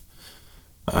think.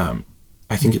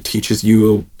 I think it teaches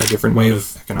you a different way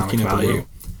of economic value,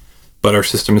 but our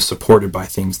system is supported by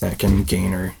things that can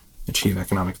gain or achieve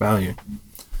economic value.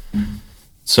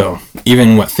 So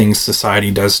even what things society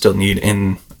does still need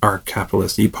in our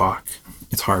capitalist epoch,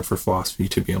 it's hard for philosophy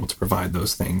to be able to provide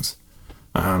those things,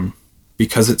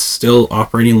 because it's still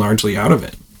operating largely out of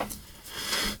it.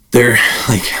 There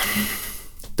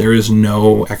is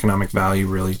no economic value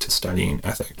really to studying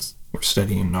ethics or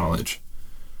studying knowledge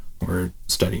or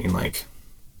studying like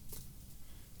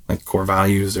core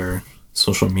values or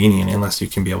social meaning unless you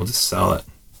can be able to sell it.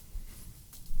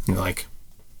 And like,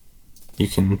 you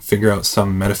can figure out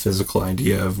some metaphysical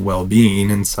idea of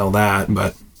well-being and sell that,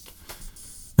 but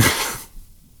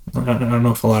I don't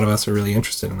know if a lot of us are really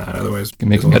interested in that. Otherwise, You can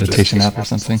make a meditation app or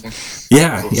something.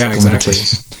 Yeah, exactly.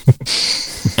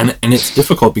 and it's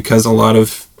difficult because a lot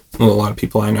of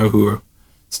people I know who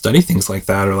study things like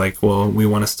that are like, well, we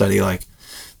want to study like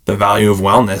the value of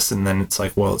wellness, and then it's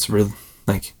like, well, it's really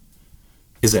like,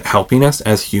 is it helping us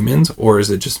as humans, or is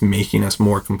it just making us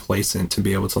more complacent to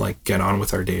be able to like get on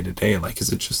with our day to day? Like,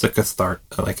 is it just a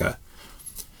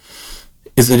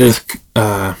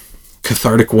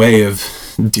cathartic way of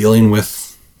dealing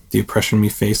with the oppression we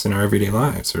face in our everyday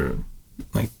lives, or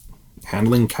like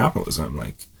handling capitalism?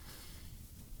 Like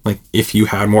if you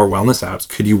had more wellness apps,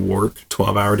 could you work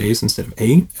 12-hour days instead of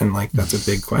 8? And like, that's a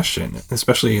big question,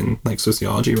 especially in like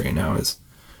sociology right now, is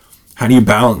how do you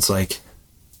balance like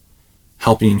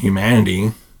helping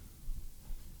humanity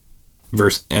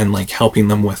and like helping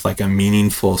them with like a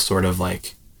meaningful sort of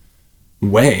like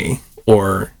way,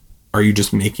 or are you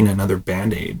just making another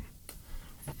Band-Aid?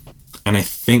 And I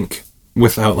think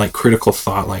without like critical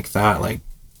thought like that, like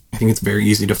I think it's very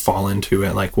easy to fall into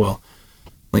it like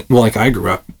I grew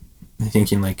up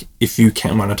thinking like, if you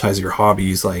can't monetize your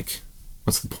hobbies, like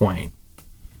what's the point?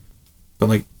 But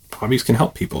like, hobbies can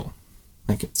help people.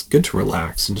 Like, it's good to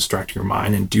relax and distract your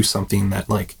mind and do something that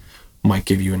like might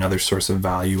give you another source of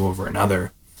value over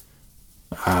another.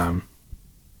 But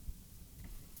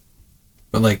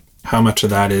like, how much of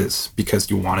that is because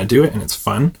you want to do it and it's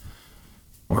fun,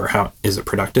 or how is it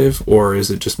productive, or is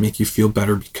it just make you feel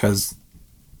better because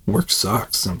work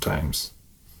sucks sometimes,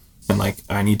 and like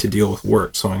I need to deal with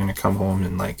work, so I'm going to come home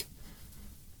and like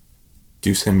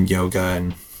do some yoga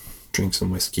and drink some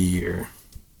whiskey or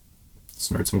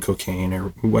snort some cocaine or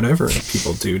whatever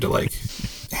people do to like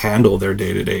handle their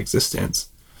day-to-day existence.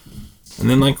 And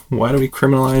then like, why do we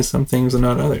criminalize some things and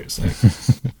not others? Like,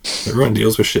 everyone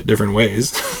deals with shit different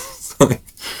ways. So like,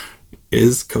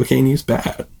 is cocaine use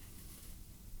bad?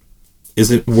 Is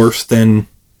it worse than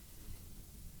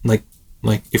like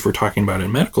if we're talking about it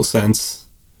in medical sense,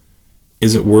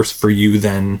 is it worse for you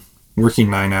than working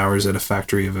 9 hours at a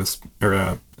factory of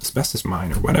a asbestos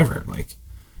mine or whatever? Like,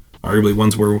 arguably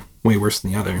ones were way worse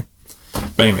than the other.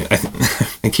 But anyway,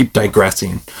 I keep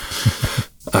digressing.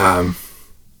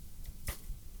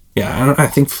 Yeah, I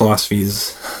think philosophy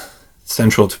is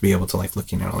central to be able to like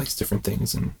looking at all these different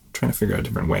things and trying to figure out a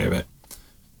different way of it.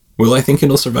 Will I think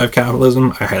it'll survive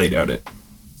capitalism? I highly doubt it.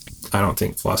 I don't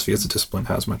think philosophy as a discipline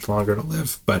has much longer to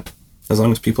live, but as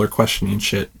long as people are questioning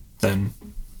shit, then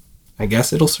I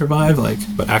guess it'll survive. Like,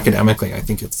 but academically, I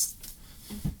think it's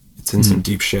in some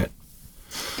deep shit.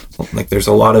 Like, there's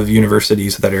a lot of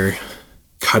universities that are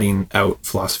cutting out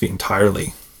philosophy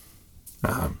entirely.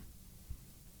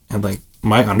 And like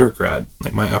my undergrad,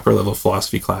 like my upper level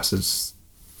philosophy classes,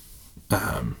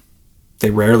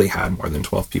 they rarely had more than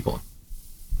 12 people.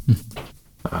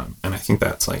 And I think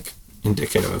that's like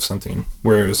indicative of something.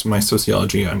 Whereas my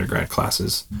sociology undergrad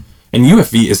classes, and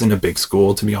UFV isn't a big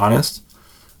school, to be honest,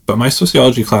 but my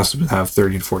sociology classes would have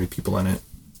 30 to 40 people in it.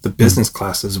 The business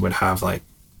classes would have like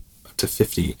up to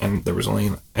 50, and there was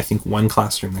only, I think, one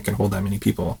classroom that could hold that many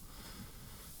people.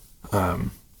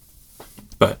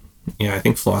 But yeah, I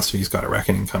think philosophy's got a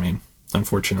reckoning coming,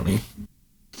 unfortunately.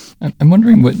 I'm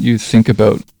wondering what you think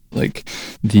about like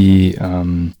the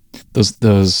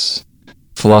those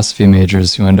philosophy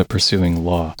majors who end up pursuing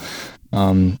law,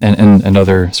 and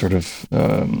other sort of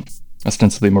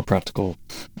ostensibly more practical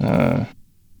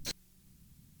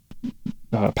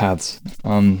paths.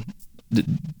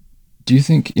 Do you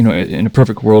think, in a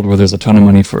perfect world where there's a ton of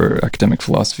money for academic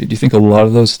philosophy, do you think a lot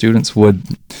of those students would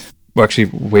actually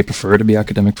way prefer to be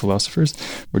academic philosophers?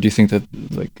 Or do you think that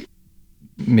like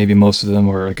maybe most of them,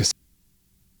 or like a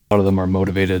lot of them, are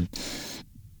motivated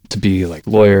to be like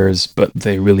lawyers, but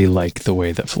they really like the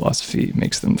way that philosophy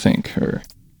makes them think, or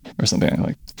something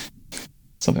like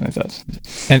that?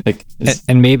 And like,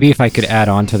 and maybe if I could add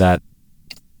on to that,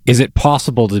 is it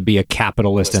possible to be a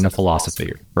capitalist and a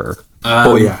philosopher?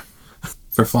 Oh yeah,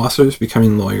 for philosophers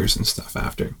becoming lawyers and stuff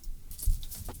after.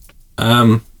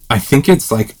 I think it's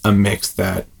like a mix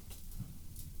that,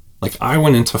 like, I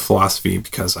went into philosophy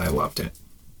because I loved it,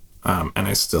 and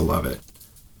I still love it.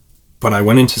 But I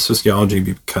went into sociology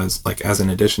because, like, as an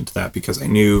addition to that, because I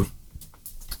knew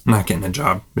I'm not getting a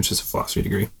job, which is a philosophy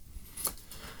degree.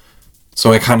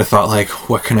 So I kind of thought, like,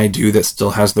 what can I do that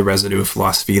still has the residue of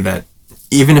philosophy, that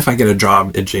even if I get a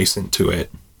job adjacent to it,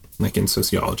 like in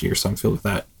sociology or some field of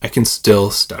that, I can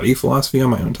still study philosophy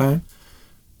on my own time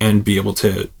and be able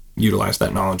to utilize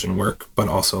that knowledge in work, but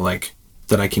also like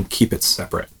that I can keep it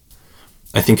separate.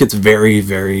 I think it's very,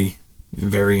 very,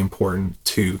 very important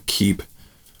to keep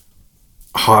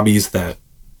hobbies that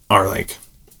are like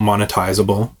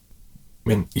monetizable. I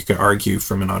mean, you could argue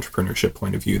from an entrepreneurship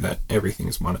point of view that everything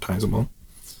is monetizable.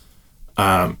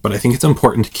 But I think it's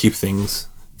important to keep things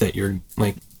that you're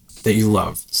like, that you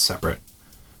love separate.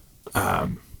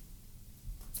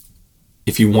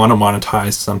 If you want to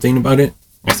monetize something about it,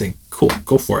 I think, cool,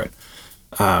 go for it.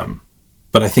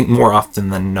 But I think more often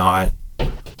than not,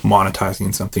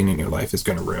 monetizing something in your life is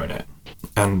going to ruin it.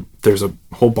 And there's a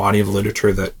whole body of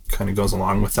literature that kind of goes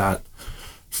along with that,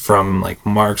 from like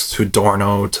Marx to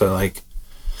Adorno to like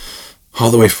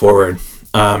all the way forward.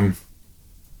 And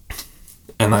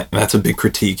that's a big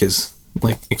critique, is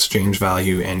like exchange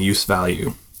value and use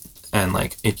value. And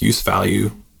like use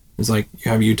value is like,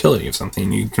 you have a utility of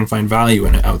something, you can find value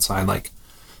in it outside like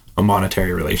a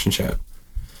monetary relationship.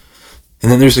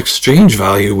 And then there's exchange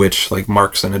value, which like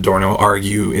Marx and Adorno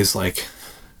argue is like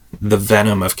the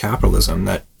venom of capitalism,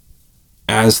 that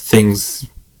as things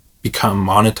become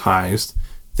monetized,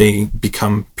 they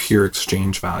become pure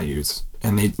exchange values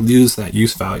and they lose that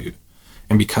use value.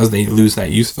 And because they lose that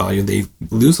use value, they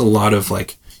lose a lot of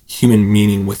like human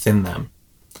meaning within them.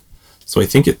 So I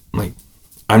think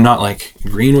I'm not like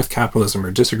agreeing with capitalism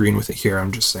or disagreeing with it here.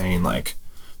 I'm just saying like,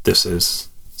 this is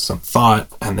some thought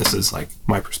and this is like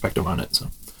my perspective on it. So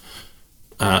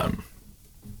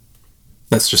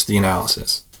that's just the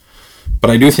analysis. But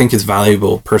I do think it's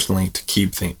valuable personally to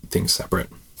keep things separate.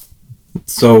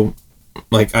 So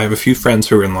like I have a few friends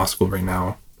who are in law school right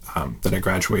now that I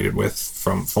graduated with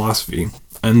from philosophy,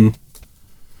 and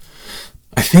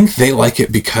I think they like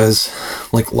it because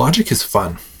like logic is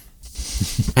fun.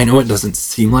 I know it doesn't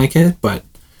seem like it, but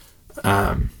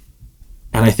and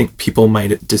I think people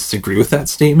might disagree with that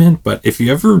statement, but if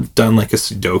you ever done like a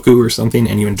Sudoku or something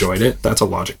and you enjoyed it, that's a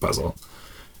logic puzzle.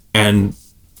 And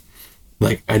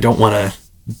like, I don't want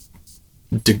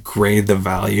to degrade the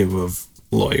value of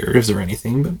lawyers or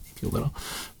anything, but maybe a little.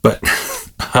 But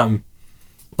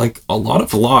like a lot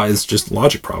of law is just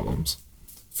logic problems.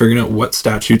 Figuring out what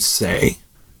statutes say,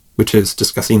 which is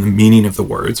discussing the meaning of the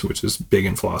words, which is big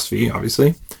in philosophy,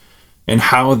 obviously, and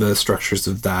how the structures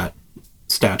of that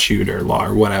statute or law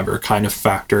or whatever kind of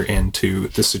factor into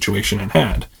the situation at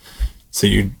hand. So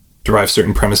you derive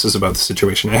certain premises about the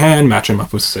situation at hand, match them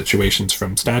up with situations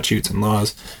from statutes and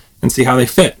laws, and see how they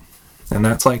fit. And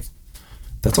that's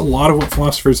a lot of what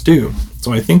philosophers do.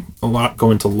 So I think a lot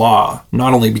go into law,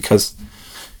 not only because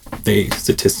they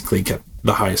statistically get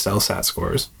the highest LSAT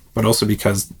scores, but also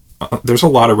because there's a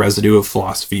lot of residue of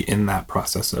philosophy in that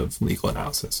process of legal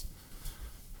analysis.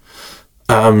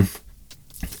 And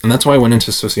that's why I went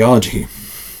into sociology.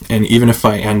 And even if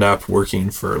I end up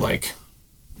working for like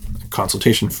a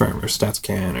consultation firm or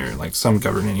StatsCan or like some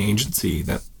governing agency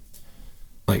that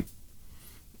like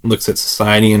looks at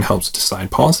society and helps decide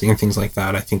policy and things like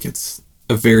that, I think it's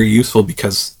very useful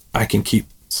because I can keep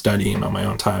studying on my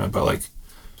own time about like,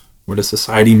 what does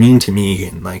society mean to me?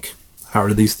 And like, how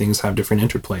do these things have different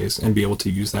interplays, and be able to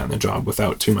use that in the job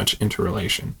without too much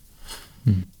interrelation.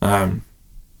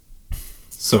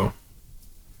 So,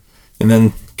 and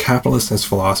then capitalists as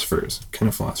philosophers. Can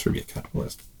a philosopher be a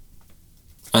capitalist?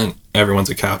 And everyone's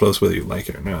a capitalist whether you like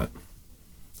it or not.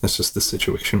 That's just the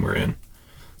situation we're in.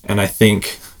 And I think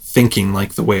thinking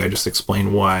like the way I just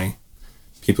explained why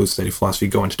people who study philosophy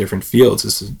go into different fields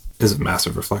is a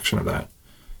massive reflection of that.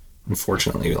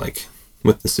 Unfortunately, like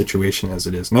with the situation as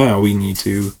it is now, we need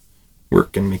to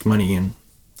work and make money, and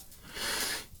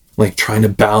like trying to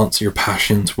balance your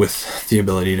passions with the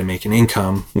ability to make an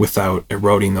income without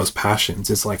eroding those passions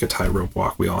is like a tightrope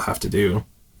walk we all have to do.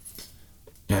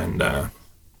 And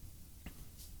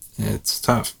it's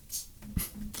tough.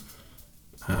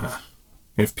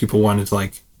 If people wanted to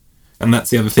like, and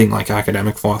that's the other thing, like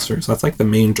academic philosophers, that's like the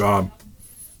main job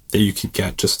that you could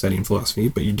get just studying philosophy,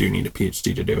 but you do need a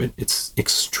PhD to do it. It's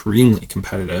extremely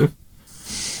competitive,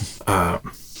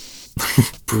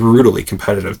 brutally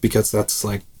competitive, because that's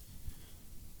like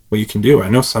what you can do. I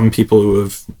know some people who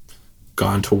have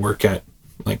gone to work at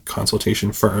like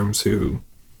consultation firms who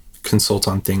consult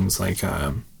on things like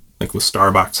with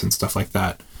Starbucks and stuff like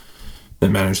that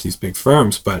manage these big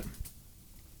firms. But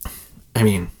I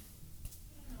mean,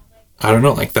 I don't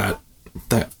know, like that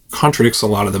contradicts a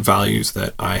lot of the values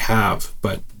that I have,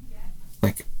 but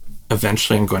like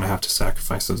eventually I'm going to have to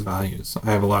sacrifice those values.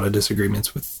 I have a lot of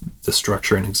disagreements with the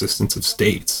structure and existence of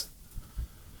states.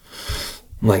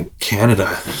 Like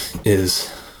Canada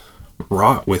is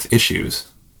wrought with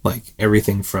issues, like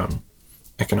everything from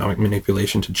economic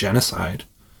manipulation to genocide,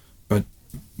 but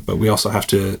we also have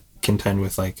to contend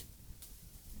with like,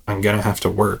 I'm gonna have to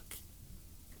work,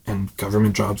 and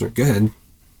government jobs are good,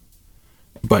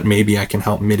 but maybe I can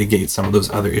help mitigate some of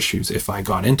those other issues if I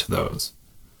got into those.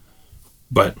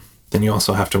 But then you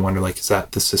also have to wonder, like, is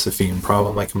that the Sisyphean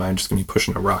problem? Like, am I just gonna be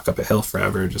pushing a rock up a hill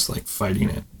forever, just like fighting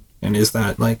it? And is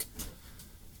that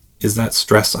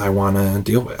stress I want to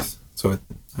deal with? So I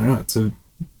don't know, it's a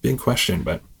big question,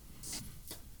 but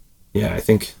yeah, I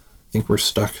think we're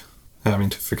stuck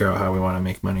having to figure out how we want to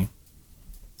make money,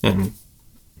 and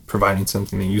providing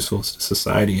something that useful to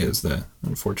society is the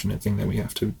unfortunate thing that we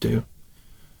have to do.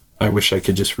 I wish I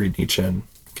could just read Nietzsche and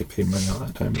get paid money all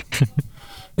that time.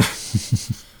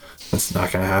 That's not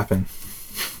going to happen.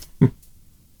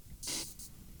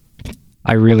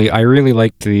 I really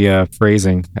liked the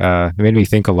phrasing. It made me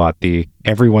think a lot.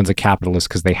 Everyone's a capitalist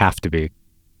because they have to be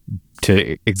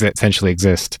to essentially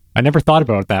exist. I never thought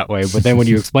about it that way, but then when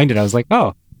you explained it, I was like,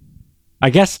 oh, I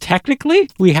guess technically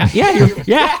we have. Yeah,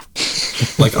 yeah.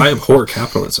 Like, I abhor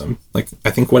capitalism. Like,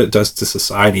 I think what it does to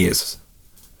society is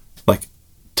like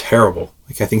terrible.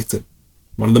 Like, I think it's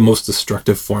one of the most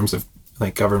destructive forms of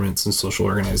like governments and social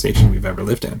organization we've ever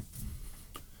lived in.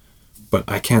 But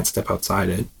I can't step outside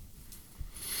it.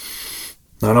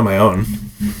 Not on my own.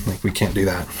 Like, we can't do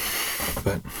that.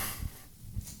 But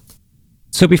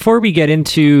so before we get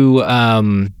into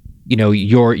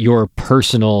your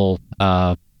personal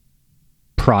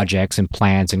projects and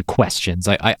plans and questions,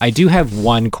 I do have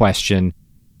one question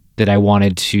that I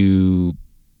wanted to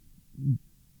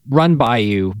run by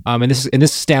you, and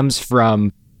this stems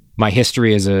from my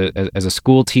history as a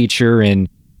school teacher and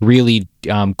really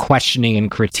questioning and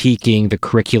critiquing the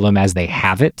curriculum as they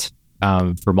have it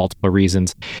for multiple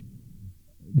reasons.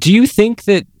 Do you think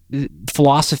that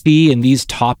philosophy and these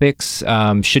topics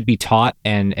should be taught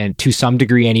and to some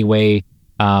degree anyway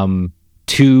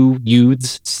to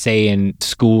youths, say in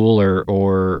school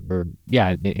or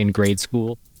in grade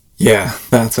school? Yeah,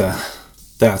 that's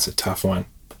a tough one.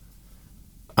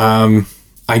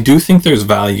 I do think there's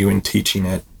value in teaching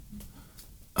it.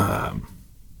 And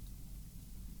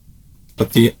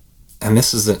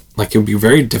this is it would be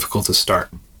very difficult to start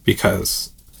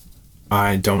because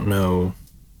I don't know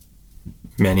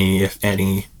many, if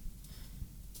any,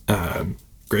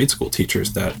 grade school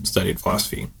teachers that studied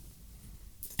philosophy.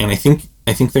 And I think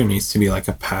there needs to be like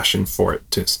a passion for it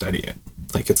to study it.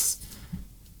 Like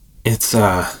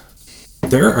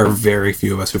there are very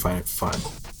few of us who find it fun.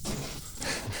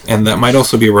 And that might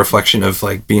also be a reflection of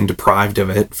like being deprived of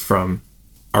it from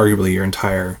arguably your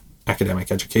entire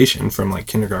academic education from like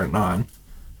kindergarten on.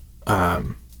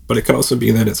 But it could also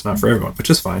be that it's not for everyone, which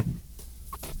is fine.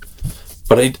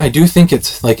 But I do think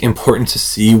it's like important to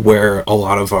see where a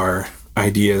lot of our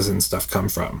ideas and stuff come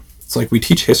from. It's like we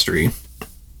teach history.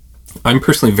 I'm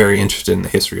personally very interested in the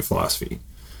history of philosophy.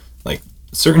 Like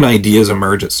certain ideas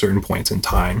emerge at certain points in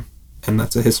time, and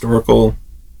that's a historical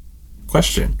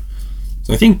question.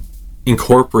 So I think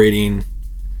incorporating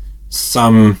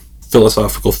some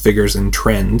philosophical figures and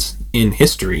trends in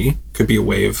history could be a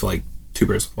way of like two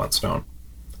birds with one stone.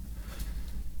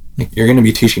 Like you're going to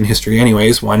be teaching history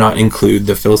anyways, why not include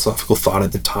the philosophical thought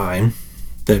at the time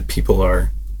that people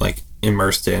are like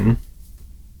immersed in,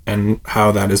 and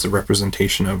how that is a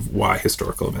representation of why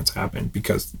historical events happen,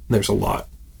 because there's a lot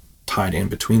tied in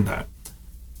between that.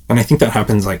 And I think that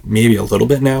happens like maybe a little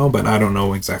bit now, but I don't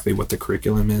know exactly what the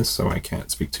curriculum is, so I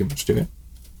can't speak too much to it.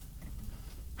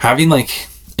 Having like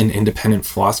an independent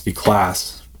philosophy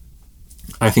class,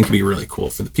 I think would be really cool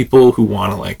for the people who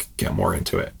want to like get more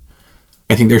into it.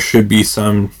 I think there should be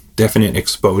some definite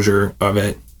exposure of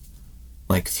it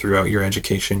like throughout your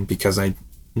education, because I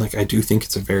do think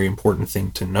it's a very important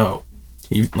thing to know.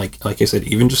 Like I said,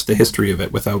 even just the history of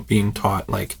it without being taught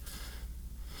like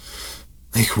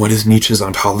what is Nietzsche's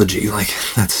ontology? Like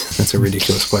that's a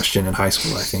ridiculous question in high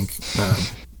school. I think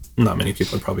not many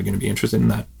people are probably going to be interested in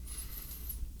that.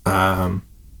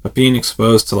 But being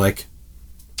exposed to like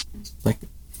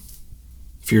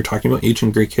if you're talking about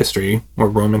ancient Greek history or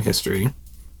Roman history,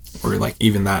 or like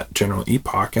even that general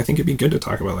epoch, I think it'd be good to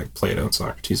talk about like Plato and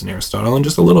Socrates and Aristotle and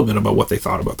just a little bit about what they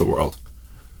thought about the world.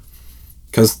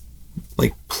 Because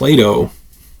like Plato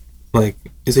like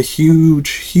is a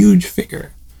huge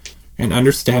figure, and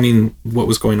understanding what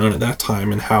was going on at that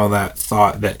time and how that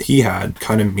thought that he had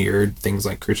kind of mirrored things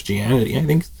like Christianity, I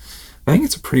think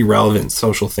it's a pretty relevant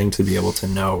social thing to be able to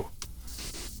know,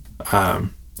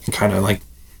 and kind of like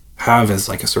have as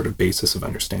like a sort of basis of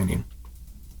understanding.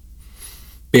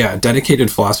 But yeah, a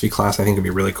dedicated philosophy class I think would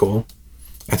be really cool.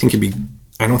 I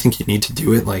don't think you need to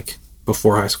do it like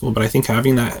before high school, but I think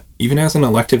having that even as an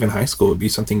elective in high school would be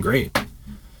something great.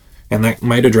 And that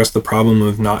might address the problem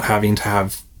of not having to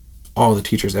have all the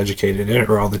teachers educated in it,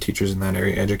 or all the teachers in that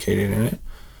area educated in it.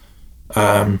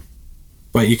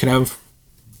 But you could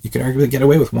arguably get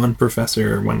away with one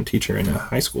professor or one teacher in a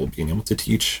high school being able to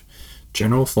teach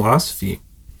general philosophy.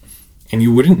 And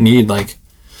you wouldn't need like,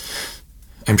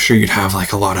 I'm sure you'd have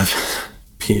like a lot of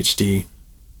PhD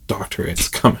doctorates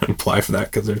come and apply for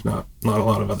that, because there's not a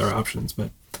lot of other options. But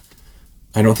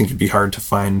I don't think it'd be hard to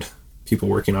find people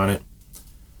working on it.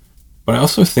 But I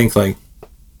also think like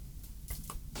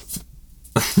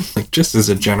just as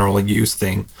a general use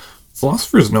thing,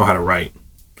 philosophers know how to write.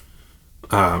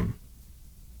 And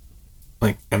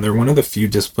they're one of the few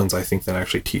disciplines I think that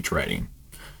actually teach writing.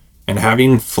 And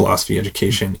having philosophy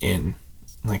education in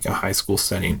like a high school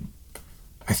setting,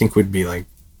 I think would be like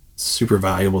super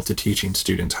valuable to teaching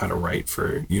students how to write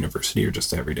for university or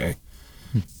just every day.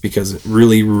 Because it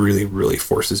really, really, really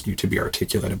forces you to be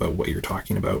articulate about what you're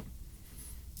talking about,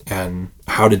 and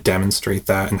how to demonstrate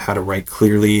that, and how to write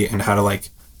clearly, and how to like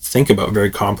think about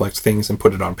very complex things and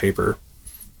put it on paper.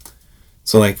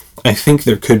 So like, I think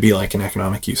there could be like an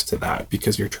economic use to that,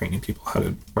 because you're training people how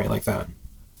to write like that.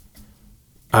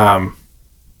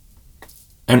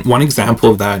 And one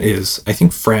example of that is, I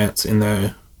think France in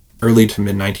the early to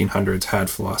mid 1900s had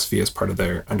philosophy as part of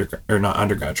their not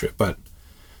undergraduate, but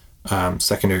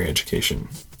secondary education,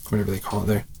 whatever they call it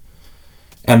there.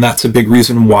 And that's a big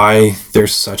reason why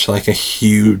there's such like a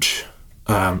huge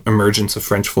emergence of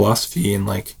French philosophy in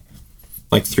like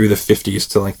through the 50s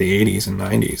to like the 80s and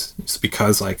 90s. It's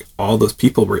because like all those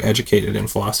people were educated in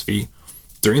philosophy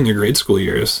during their grade school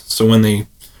years. So when they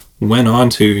went on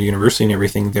to university and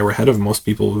everything, they were ahead of most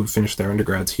people who finished their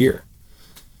undergrads here,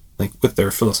 like with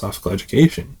their philosophical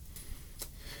education.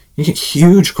 You get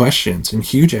huge questions and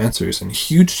huge answers and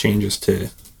huge changes to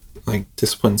like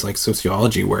disciplines like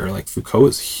sociology, where like Foucault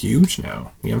is huge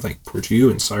now. You have like Bourdieu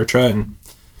and Sartre, and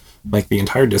like the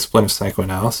entire discipline of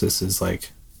psychoanalysis is like,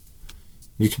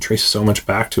 you can trace so much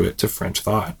back to it, to French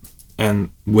thought. And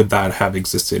would that have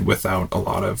existed without a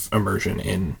lot of immersion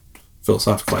in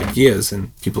philosophical ideas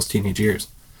in people's teenage years?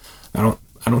 I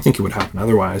don't think it would happen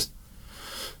otherwise.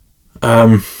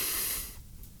 But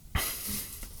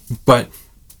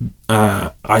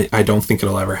I don't think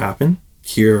it'll ever happen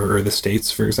here or the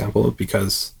States, for example,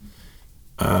 because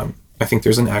I think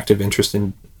there's an active interest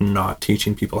in not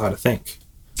teaching people how to think.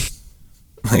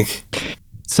 Like,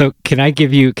 so can I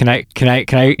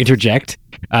interject?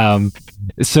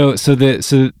 So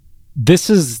this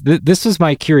is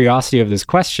my curiosity of this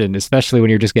question, especially when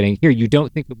you're just getting here. You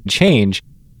don't think it would change,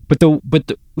 but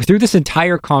through this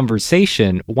entire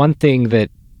conversation, one thing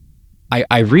that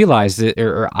I realized,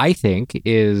 or I think,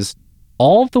 is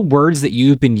all the words that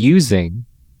you've been using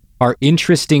are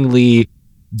interestingly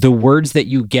the words that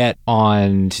you get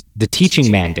on the teaching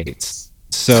mandates.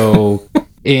 So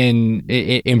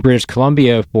in British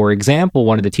Columbia, for example,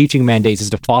 one of the teaching mandates is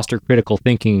to foster critical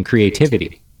thinking and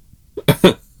creativity.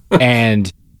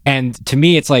 and to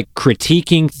me, it's like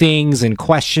critiquing things and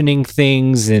questioning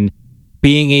things and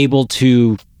being able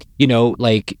to,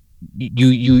 like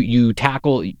you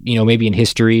tackle, maybe in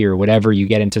history or whatever, you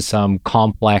get into some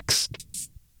complex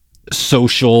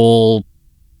social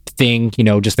thing,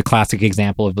 just the classic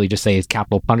example of, just say, is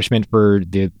capital punishment for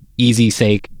the easy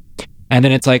sake. And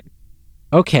then it's like,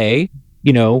 okay,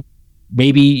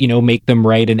 maybe, make them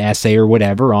write an essay or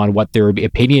whatever on what their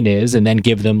opinion is, and then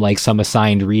give them like some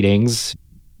assigned readings.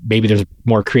 Maybe there's a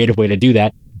more creative way to do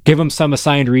that. Give them some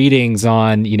assigned readings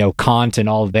on, Kant and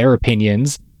all of their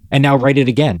opinions, and now write it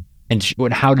again. And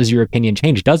how does your opinion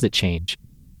change? Does it change?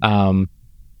 And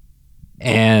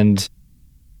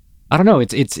I don't know.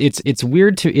 It's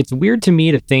weird to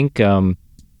me to think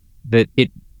that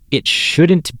it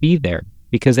shouldn't be there,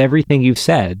 because everything you've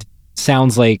said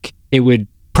sounds like it would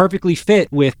perfectly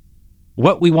fit with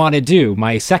what we want to do.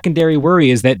 My secondary worry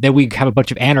is that we have a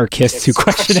bunch of anarchists who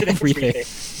question everything.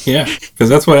 Yeah, because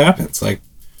that's what happens. Like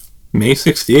May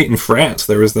 68 in France,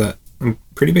 there was that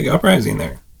pretty big uprising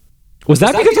there. Was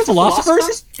that because of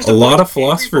philosophers? A lot of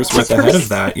philosophers were ahead of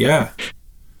that, yeah.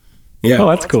 Yeah. Oh,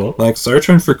 that's cool. Like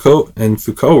Sartre and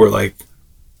Foucault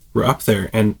were up there,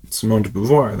 and Simone de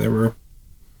Beauvoir, they were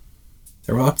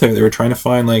up there. They were trying to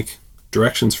find like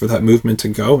directions for that movement to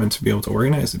go and to be able to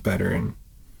organize it better. And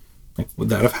like, would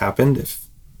that have happened if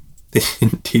they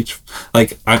didn't teach?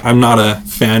 Like, I'm not a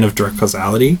fan of direct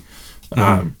causality,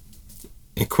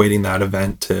 equating that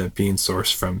event to being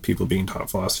sourced from people being taught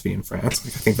philosophy in France.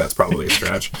 Like, I think that's probably a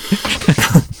stretch.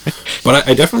 But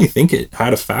I definitely think it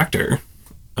had a factor.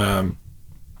 But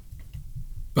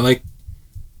like,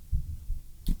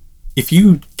 if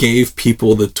you gave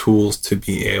people the tools to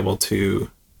be able to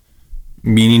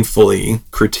meaningfully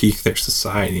critique their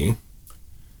society,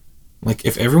 like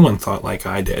if everyone thought like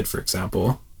I did, for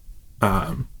example,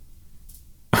 I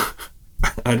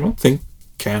don't think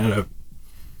Canada,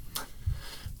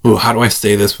 how do I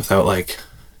say this without like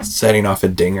setting off a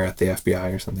dinger at the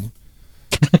FBI or something?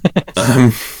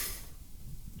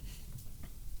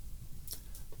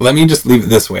 Let me just leave it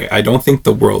this way. I don't think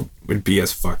the world would be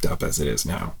as fucked up as it is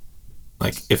now.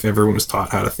 Like, if everyone was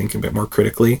taught how to think a bit more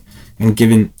critically and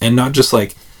not just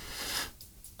like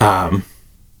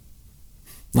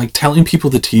telling people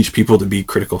to teach people to be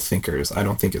critical thinkers, I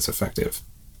don't think it's effective.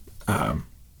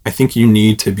 I think you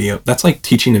need to be, that's like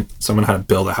teaching someone how to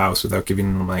build a house without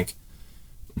giving them like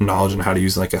knowledge on how to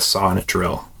use like a saw and a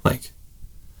drill. Like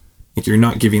you're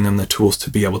not giving them the tools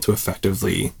to be able to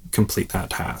effectively complete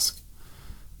that task.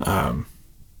 So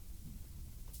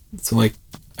like,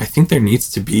 I think there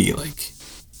needs to be like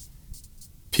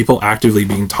people actively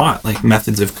being taught like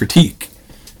methods of critique.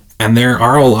 And there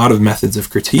are a lot of methods of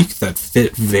critique that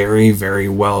fit very, very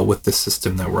well with the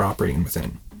system that we're operating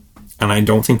within. And I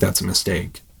don't think that's a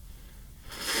mistake.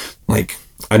 Like,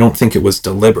 I don't think it was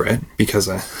deliberate, because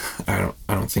I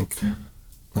don't think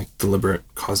like deliberate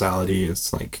causality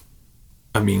is like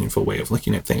a meaningful way of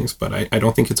looking at things, but I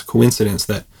don't think it's a coincidence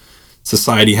that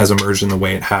society has emerged in the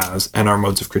way it has, and our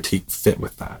modes of critique fit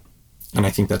with that. And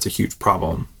I think that's a huge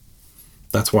problem.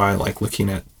 That's why I like looking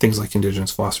at things like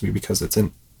Indigenous philosophy, because it's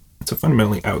a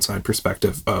fundamentally outside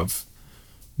perspective of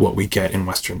what we get in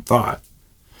Western thought.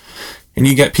 And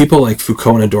you get people like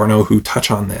Foucault and Adorno who touch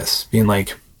on this, being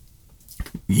like,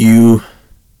 you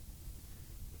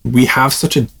we have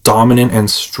such a dominant and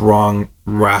strong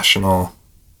rational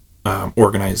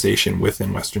organization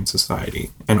within Western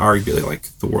society, and arguably like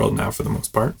the world now for the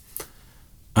most part.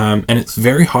 And it's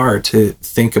very hard to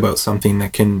think about something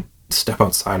that can step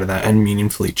outside of that and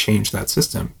meaningfully change that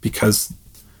system, because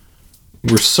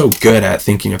we're so good at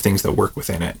thinking of things that work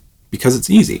within it because it's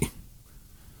easy.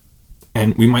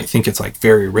 And we might think it's like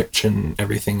very rich and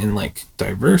everything and like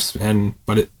diverse,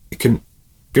 but it can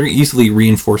very easily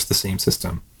reinforce the same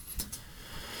system.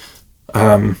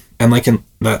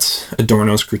 That's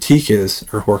Adorno's critique is,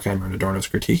 or Horkheimer and Adorno's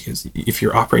critique is, if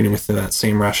you're operating within that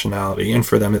same rationality, and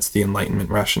for them it's the Enlightenment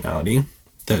rationality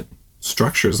that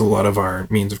structures a lot of our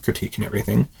means of critique and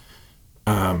everything,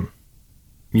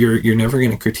 you're never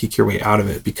going to critique your way out of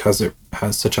it because it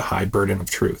has such a high burden of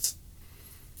truth.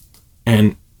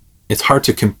 And it's hard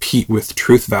to compete with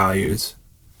truth values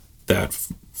that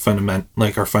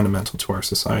are fundamental to our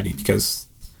society, because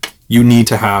you need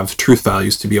to have truth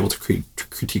values to be able to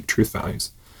critique truth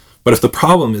values. But if the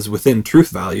problem is within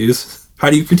truth values, how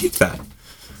do you critique that?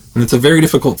 And it's a very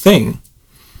difficult thing.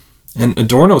 And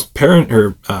Adorno's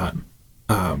paranoid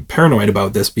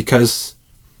about this, because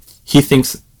he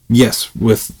thinks, yes,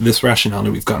 with this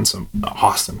rationality, we've gotten some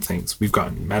awesome things. We've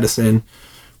gotten medicine,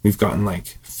 we've gotten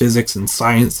like physics and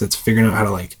science that's figuring out how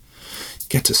to like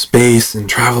get to space and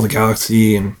travel the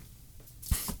galaxy, and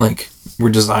like we're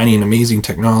designing amazing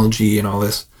technology and all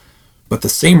this. But the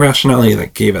same rationality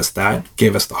that gave us the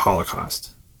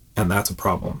Holocaust, and that's a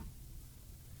problem.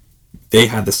 They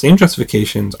had the same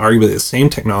justifications, arguably the same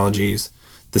technologies,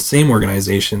 the same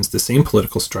organizations, the same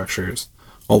political structures.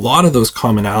 A lot of those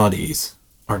commonalities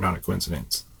are not a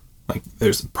coincidence. Like,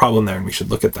 there's a problem there, and we should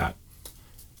look at that.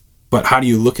 But how do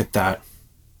you look at that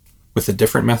with a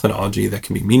different methodology that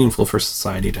can be meaningful for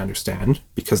society to understand?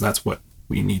 Because that's what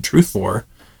we need truth for,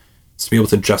 is to be able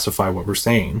to justify what we're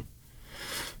saying.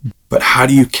 But how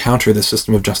do you counter the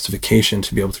system of justification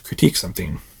to be able to critique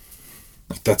something?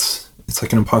 Like, it's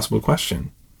like an impossible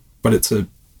question, but it's a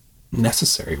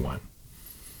necessary one.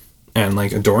 And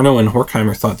like Adorno and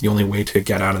Horkheimer thought the only way to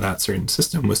get out of that certain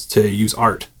system was to use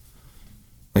art.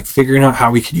 Like figuring out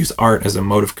how we could use art as a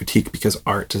mode of critique, because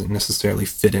art doesn't necessarily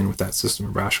fit in with that system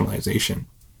of rationalization.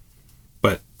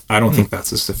 But I don't think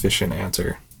that's a sufficient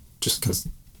answer, just because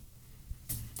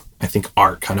I think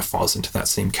art kind of falls into that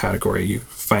same category. You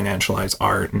financialize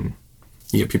art, and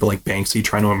you get people like Banksy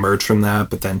trying to emerge from that,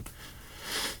 but then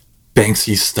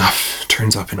Banksy's stuff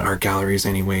turns up in art galleries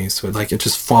anyway, so it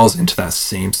just falls into that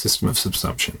same system of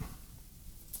subsumption.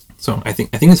 So I think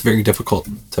it's very difficult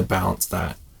to balance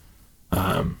that.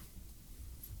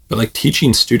 But like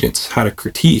teaching students how to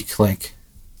critique, like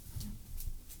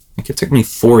it took me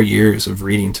 4 years of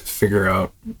reading to figure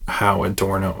out how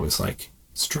Adorno was like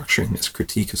structuring this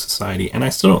critique of society, and I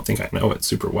still don't think I know it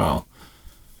super well.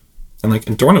 And like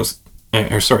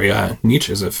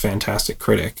Nietzsche is a fantastic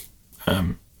critic,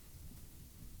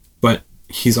 but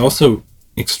he's also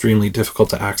extremely difficult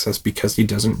to access because he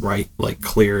doesn't write like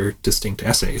clear, distinct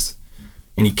essays,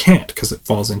 and he can't, because it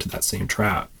falls into that same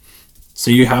trap.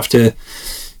 So you have to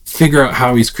figure out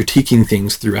how he's critiquing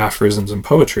things through aphorisms and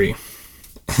poetry.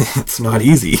 It's not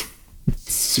easy.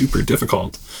 It's super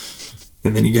difficult.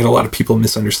 And then you get a lot of people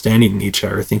misunderstanding Nietzsche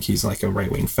or think he's like a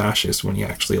right-wing fascist when he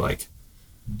actually like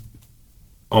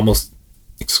almost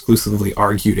exclusively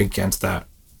argued against that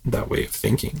way of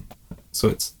thinking. So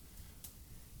it's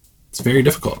very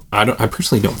difficult. I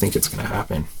personally don't think it's going to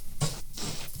happen.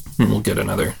 And we'll get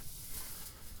another,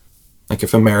 like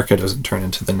if America doesn't turn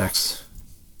into the next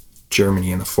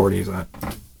Germany in the 40s,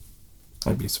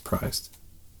 I'd be surprised.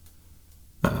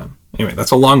 Anyway,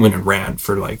 that's a long-winded rant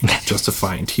for like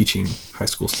justifying teaching high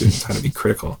school students how to be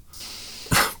critical.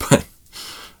 But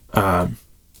I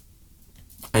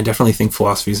definitely think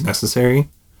philosophy is necessary,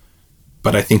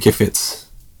 but I think if it's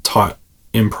taught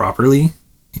improperly,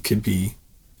 it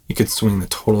could swing the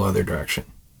total other direction.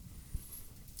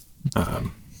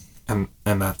 And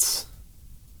that's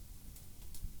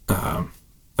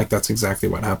that's exactly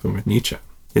what happened with Nietzsche.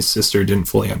 His sister didn't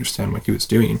fully understand what he was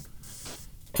doing,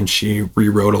 and she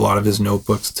rewrote a lot of his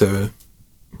notebooks to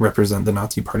represent the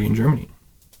Nazi Party in Germany.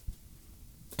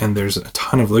 And there's a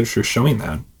ton of literature showing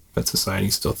that, but society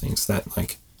still thinks that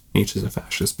like Nietzsche's a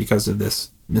fascist because of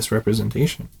this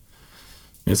misrepresentation.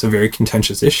 And it's a very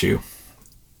contentious issue.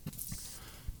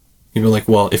 People are like,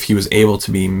 well, if he was able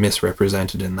to be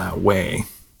misrepresented in that way,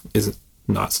 is it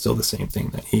not still the same thing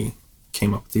that he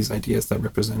came up with these ideas that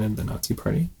represented the Nazi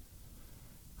Party?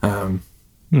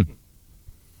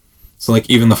 So like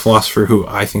even the philosopher who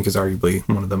I think is arguably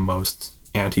one of the most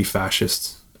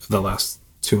anti-fascists of the last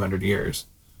 200 years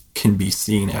can be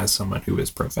seen as someone who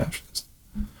is pro-fascist.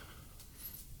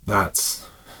 that's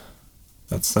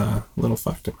a little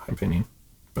fucked in my opinion.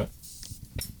 But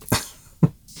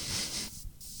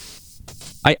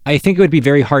I think it would be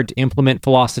very hard to implement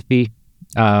philosophy,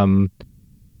 but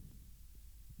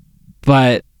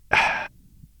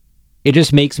it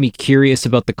just makes me curious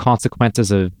about the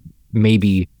consequences of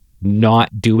maybe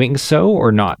not doing so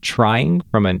or not trying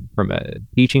from a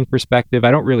teaching perspective.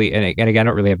 I don't really, and again, I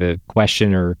don't really have a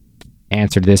question or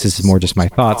answer to this. This is more just my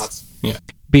thoughts. Yeah.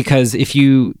 Because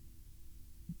the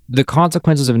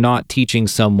consequences of not teaching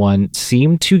someone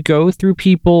seem to go through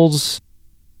people's.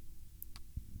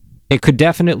 It could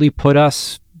definitely put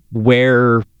us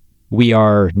where we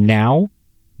are now,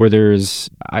 where there's,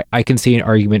 I can see an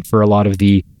argument for a lot of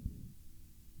the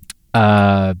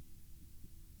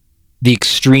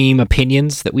extreme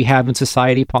opinions that we have in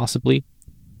society, possibly.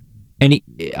 And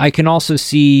I can also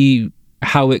see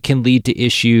how it can lead to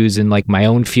issues in like my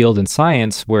own field in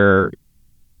science, where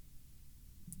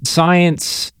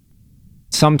science,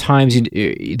 sometimes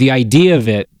the idea of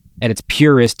it at its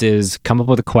purest is come up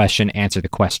with a question, answer the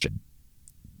question.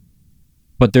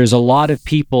 But there's a lot of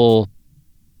people,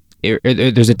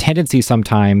 there's a tendency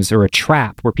sometimes, or a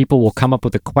trap, where people will come up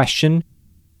with a question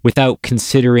without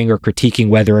considering or critiquing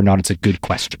whether or not it's a good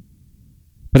question.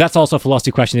 But that's also a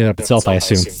philosophy question in and of itself, I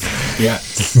assume. Yeah.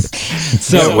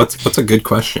 So yeah, what's a good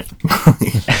question?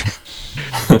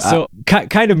 So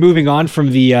kind of moving on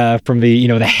from the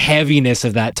the heaviness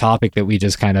of that topic that we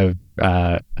just kind of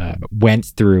went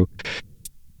through.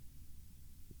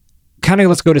 Kind of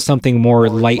let's go to something more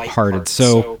lighthearted.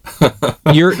 So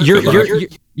you're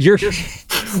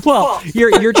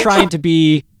trying to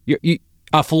be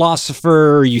a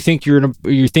philosopher. You think you're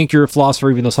a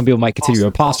philosopher, even though some people might consider you an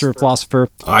imposter, a philosopher.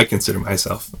 I consider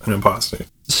myself an imposter.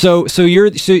 So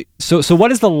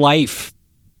what is the life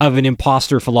of an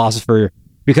imposter philosopher?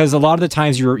 Because a lot of the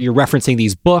times you're referencing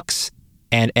these books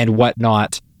and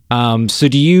whatnot. So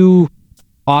do you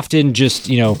often just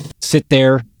sit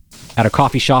there at a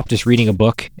coffee shop just reading a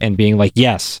book and being like,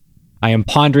 yes, I am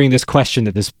pondering this question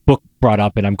that this book brought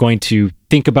up, and I'm going to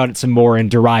think about it some more and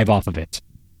derive off of it?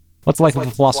 What's the life of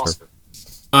a philosopher?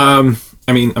 I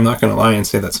mean, I'm not going to lie and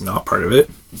say that's not part of it.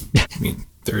 I mean,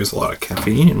 there is a lot of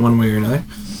caffeine in one way or another.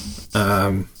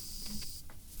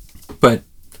 But,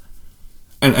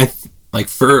 and like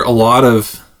for a lot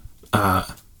of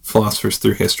philosophers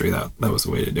through history, that was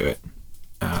the way to do it.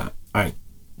 I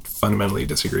fundamentally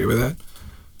disagree with that.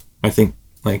 I think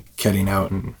like getting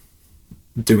out and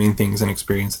doing things and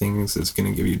experience things is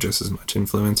going to give you just as much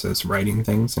influence as writing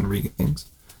things and reading things.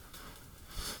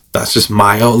 That's just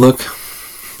my outlook.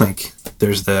 Like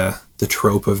there's the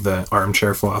trope of the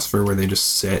armchair philosopher where they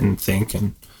just sit and think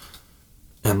and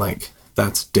like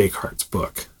that's Descartes'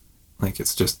 book. Like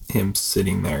it's just him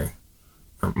sitting there,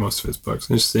 or most of his books,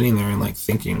 just sitting there and like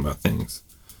thinking about things,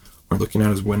 or looking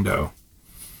out his window.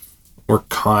 Or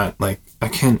Kant, like I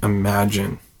can't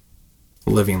imagine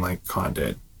living like Kant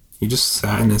did. He just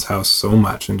sat in his house so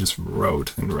much and just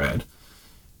wrote and read.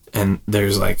 And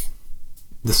there's like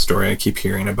the story I keep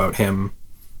hearing about him.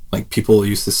 Like people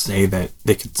used to say that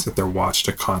they could sit there watch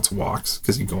to Kant's walks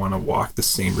because he'd go on a walk the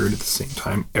same route at the same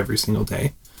time every single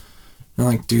day. And I'm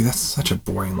like, dude, that's such a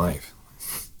boring life.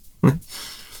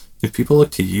 If people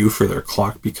look to you for their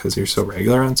clock because you're so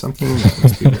regular on something, that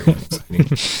must be very exciting.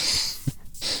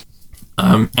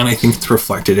 And I think it's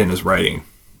reflected in his writing.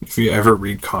 If you ever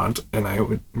read Kant, and I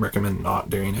would recommend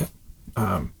not doing it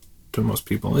to most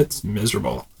people, it's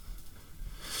miserable.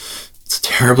 It's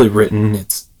terribly written.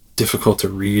 It's difficult to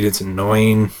read. It's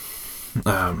annoying.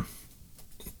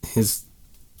 His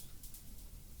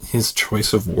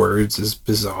choice of words is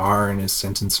bizarre, and his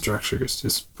sentence structure is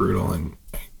just brutal. And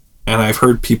I've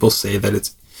heard people say that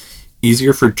it's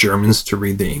easier for Germans to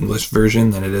read the English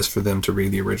version than it is for them to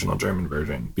read the original German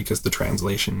version, because the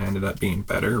translation ended up being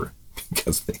better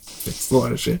because they fixed a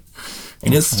lot of shit.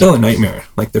 And it's still a nightmare.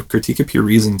 Like the Critique of Pure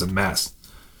Reason's a mess.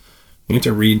 I need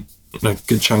to read a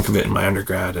good chunk of it in my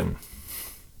undergrad, and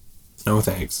no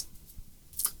thanks.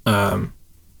 But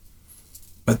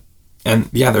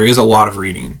there is a lot of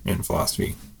reading in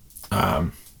philosophy.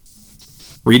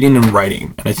 Reading and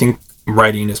writing. And I think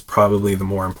writing is probably the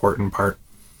more important part.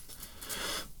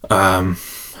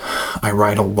 I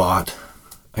write a lot.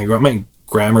 I write my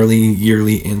Grammarly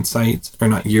yearly insights, or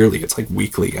not yearly, it's like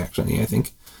weekly actually, I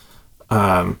think.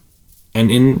 And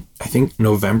in, I think,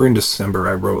 November and December,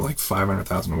 I wrote like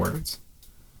 500,000 words.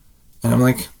 And I'm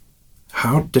like,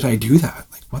 how did I do that?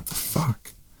 Like, what the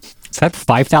fuck? Is that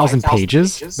 5,000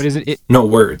 pages? What is it? No,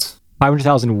 words.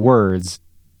 500,000 words,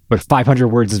 but 500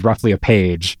 words is roughly a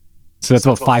page. So that's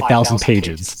about 5,000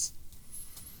 pages.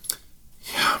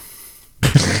 Yeah.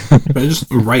 But I just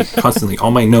write constantly,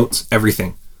 all my notes,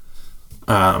 everything.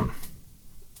 And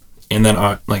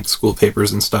then like school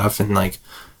papers and stuff, and like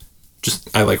just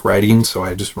I like writing, so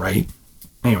I just write.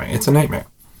 Anyway, it's a nightmare.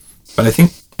 But I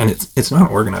think, and it's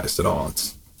not organized at all.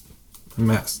 It's a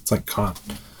mess. It's like Kant.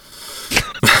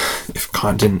 If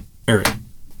Kant didn't, or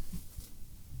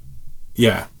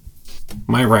yeah,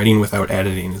 my writing without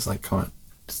editing is like Kant.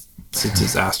 It's a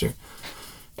disaster,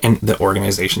 and the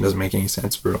organization doesn't make any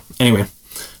sense, bro. Anyway,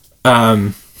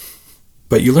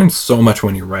 but you learn so much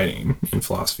when you're writing in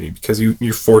philosophy, because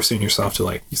you're forcing yourself to,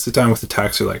 like, you sit down with the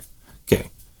text, you're like, okay,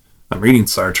 I'm reading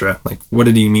Sartre, like, what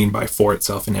did he mean by for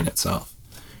itself and in itself?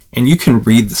 And you can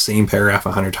read the same paragraph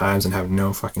 100 times and have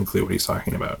no fucking clue what he's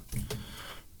talking about.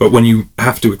 But when you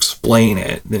have to explain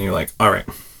it, then you're like, all right,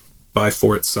 by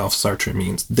for itself, Sartre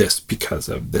means this because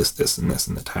of this, this, and this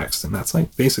in the text. And that's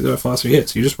like basically what philosophy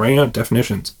is. You're just writing out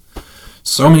definitions.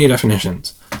 So many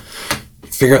definitions. You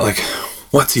figure out, like,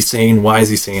 what's he saying? Why is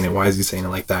he saying it? Why is he saying it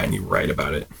like that? And you write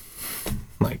about it.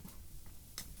 Like,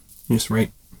 you just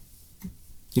write.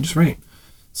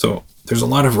 So there's a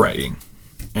lot of writing.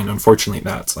 And unfortunately,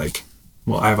 that's like,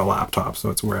 well, I have a laptop, so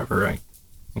it's wherever I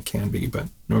can be. But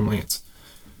normally it's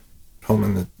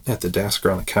home at the desk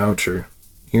or on the couch or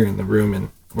here in the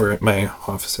room or at my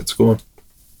office at school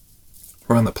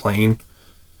or on the plane,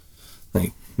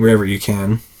 like wherever you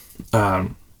can.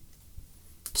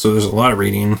 So there's a lot of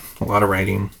reading, a lot of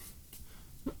writing.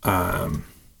 I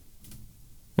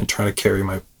try to carry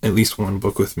at least one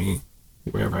book with me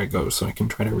wherever I go, so I can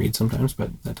try to read sometimes,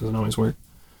 but that doesn't always work.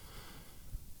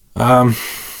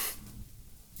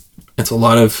 It's a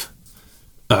lot of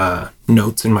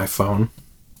notes in my phone,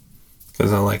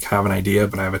 because I like have an idea,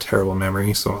 but I have a terrible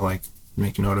memory, so I like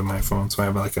make a note of my phone. So I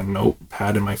have like a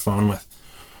notepad in my phone with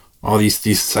all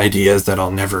these ideas that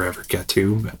I'll never ever get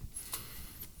to. But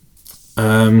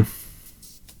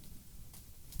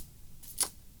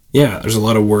yeah, there's a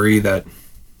lot of worry that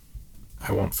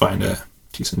I won't find a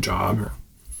decent job,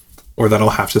 or that I'll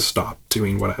have to stop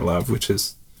doing what I love, which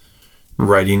is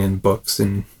writing in books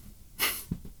and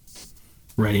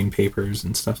writing papers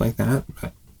and stuff like that.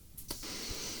 But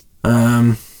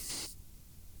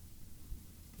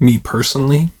me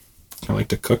personally, I like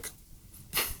to cook.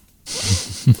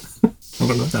 I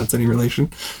don't know if that's any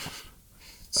relation.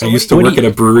 I used to work at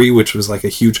a brewery, which was like a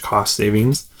huge cost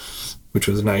savings, which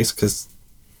was nice because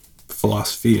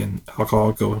philosophy and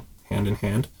alcohol go hand in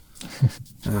hand.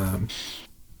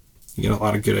 You get a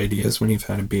lot of good ideas when you've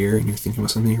had a beer and you're thinking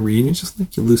about something you read. It's just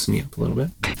like you loosen you up a little bit.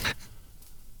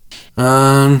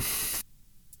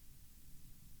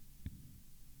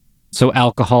 So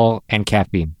alcohol and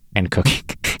caffeine and cooking.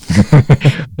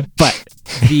 But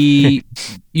you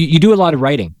do a lot of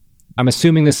writing. I'm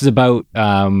assuming this is about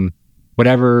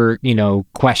whatever,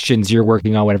 questions you're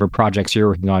working on, whatever projects you're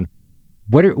working on.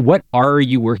 What are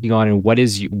you working on, and what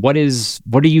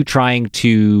are you trying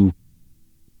to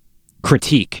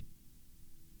critique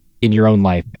in your own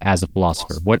life as a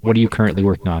philosopher? What are you currently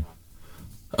working on?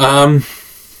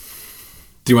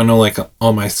 Do you want to know like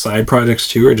all my side projects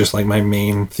too, or just like my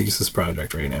main thesis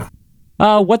project right now?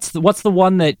 What's the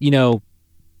one that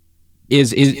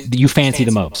is you fancy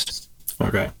the most?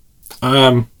 Okay.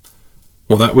 Well,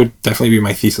 that would definitely be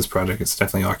my thesis project. It's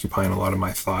definitely occupying a lot of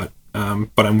my thought.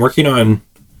 But I'm working on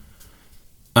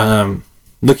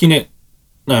looking at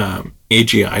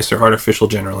AGI, so artificial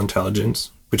general intelligence,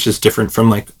 which is different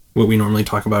from like what we normally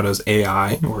talk about as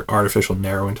AI, or artificial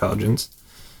narrow intelligence.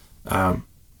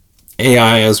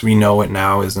 AI as we know it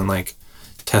now is in like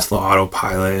Tesla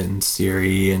Autopilot and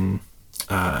Siri and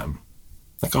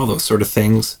like all those sort of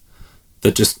things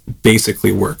that just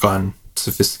basically work on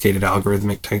sophisticated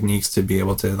algorithmic techniques to be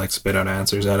able to like spit out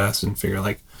answers at us and figure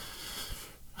like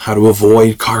how to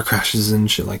avoid car crashes and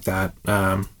shit like that.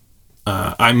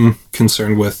 I'm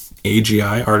concerned with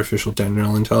AGI, artificial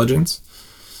general intelligence.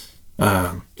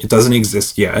 It doesn't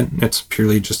exist yet. It's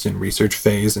purely just in research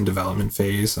phase and development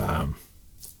phase.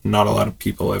 Not a lot of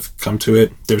people have come to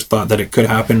it. There's thought that it could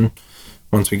happen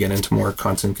once we get into more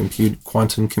quantum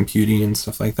computing and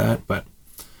stuff like that. But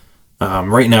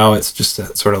right now it's just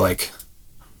sort of like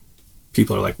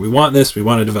people are like, we want this, we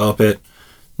want to develop it.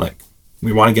 Like,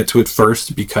 we want to get to it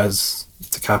first because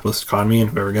it's a capitalist economy and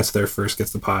whoever gets there first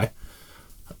gets the pie.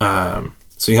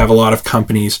 So you have a lot of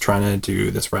companies trying to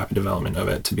do this rapid development of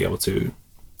it to be able to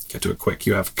get to it quick.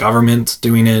 You have governments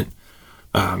doing it,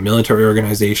 military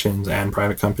organizations and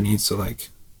private companies. So like,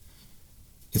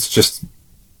 it's just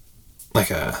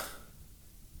like a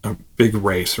big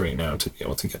race right now to be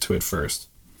able to get to it first.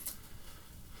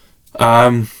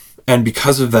 And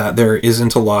because of that, there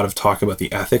isn't a lot of talk about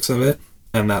the ethics of it.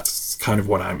 And that's kind of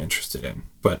what I'm interested in,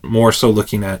 but more so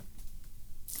looking at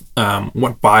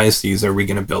what biases are we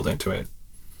going to build into it.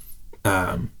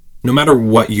 No matter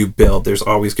what you build, there's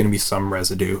always going to be some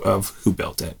residue of who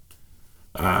built it.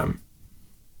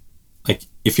 Like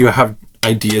if you have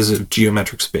ideas of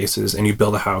geometric spaces and you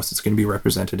build a house, it's going to be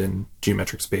represented in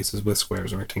geometric spaces with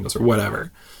squares or rectangles or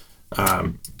whatever.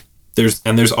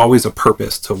 There's always a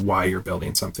purpose to why you're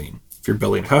building something. If you're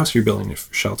building a house, you're building it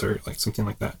for shelter, like something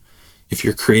like that. If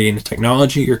you're creating a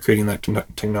technology, you're creating that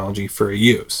technology for a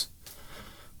use.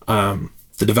 The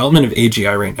development of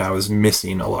AGI right now is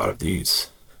missing a lot of these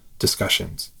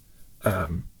discussions.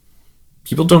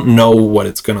 People don't know what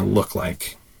it's going to look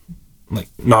like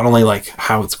not only like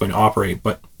how it's going to operate,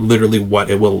 but literally what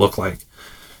it will look like.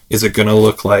 Is it going to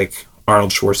look like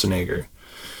Arnold Schwarzenegger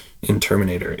in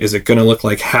Terminator? Is it going to look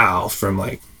like HAL from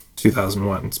like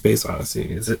 2001 Space Odyssey?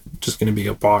 Is it just going to be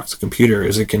a box computer?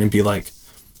 Is it going to be like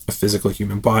a physical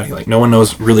human body? Like no one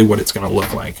knows really what it's going to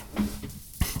look like.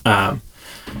 And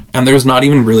there's not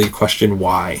even really a question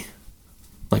why.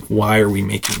 Like why are we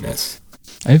making this?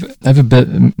 I have a bit,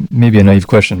 maybe a naive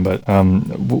question, but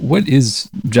what is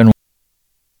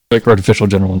artificial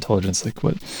general intelligence? Like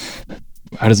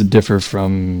how does it differ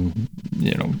from,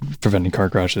 preventing car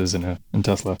crashes in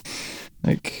Tesla?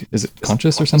 Like, is it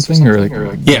conscious or something? Or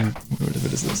yeah. What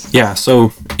is this? Yeah,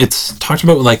 so it's talked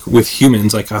about like with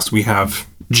humans like us, we have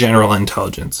general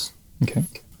intelligence. Okay.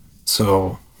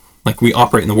 So like we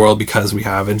operate in the world because we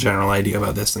have a general idea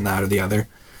about this and that or the other.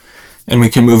 And we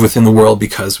can move within the world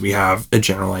because we have a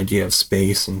general idea of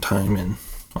space and time and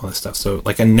all this stuff. So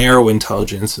like a narrow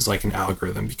intelligence is like an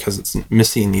algorithm because it's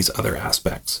missing these other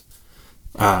aspects.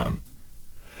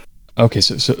 Okay,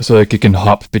 so like it can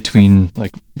hop between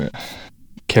like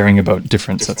caring about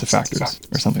different sets of factors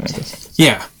or something like this.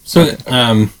 Yeah. So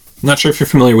I'm not sure if you're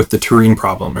familiar with the Turing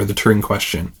problem or the Turing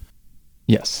question.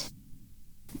 Yes.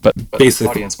 But basically,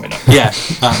 the audience might not. Yeah.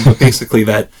 But basically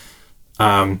that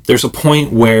there's a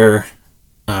point where,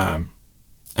 and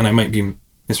I might be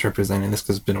misrepresenting this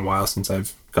because it's been a while since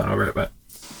I've gone over it, but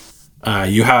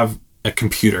you have a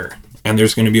computer and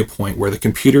there's going to be a point where the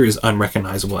computer is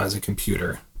unrecognizable as a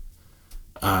computer.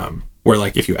 Where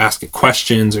like if you ask it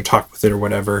questions or talk with it or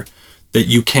whatever, that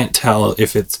you can't tell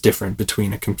if it's different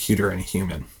between a computer and a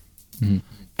human. Mm-hmm.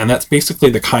 And that's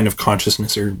basically the kind of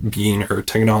consciousness or being or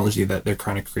technology that they're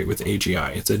trying to create with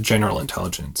AGI. It's a general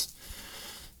intelligence.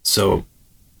 So,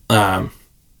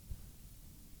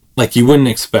 like you wouldn't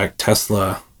expect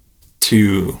Tesla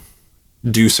to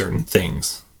do certain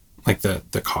things like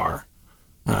the car.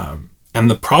 And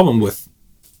the problem with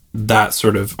that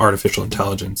sort of artificial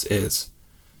intelligence is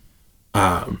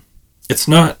it's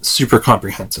not super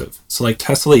comprehensive. So like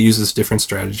Tesla uses different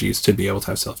strategies to be able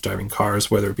to have self-driving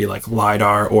cars, whether it be like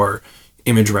LiDAR or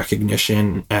image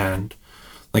recognition and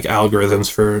like algorithms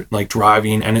for like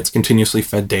driving, and it's continuously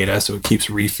fed data. So it keeps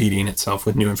refeeding itself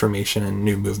with new information and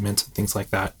new movements and things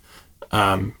like that.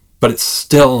 But it's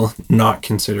still not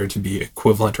considered to be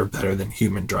equivalent or better than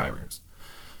human drivers.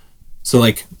 So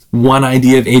like one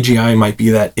idea of AGI might be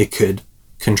that it could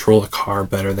control a car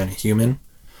better than a human,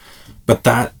 but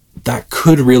that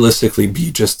could realistically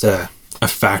be just a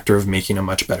factor of making a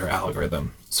much better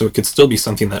algorithm. So it could still be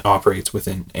something that operates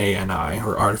within ANI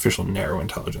or artificial narrow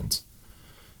intelligence.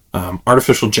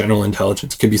 Artificial general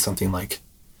intelligence could be something like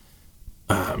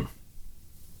I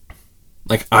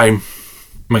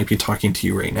might be talking to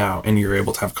you right now and you're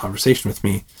able to have a conversation with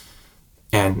me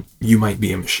and you might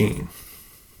be a machine,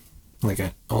 like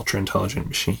an ultra intelligent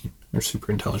machine or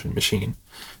super intelligent machine.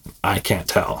 I can't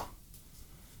tell.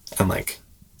 And like,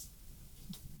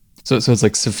 so it's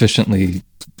like sufficiently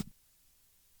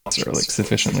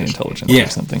intelligent or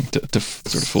something to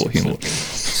sort of fool a human.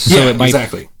 So it might,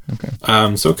 exactly. Okay.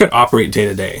 So it could operate day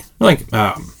to day, like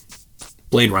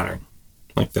Blade Runner,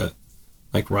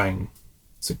 like Ryan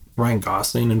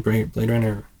Gosling in Blade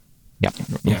Runner. Yeah,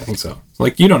 I think so.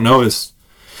 Like you don't know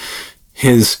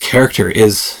his character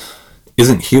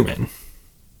isn't human,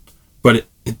 but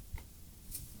it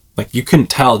like you couldn't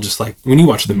tell just like when you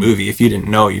watch the movie. If you didn't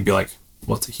know, you'd be like,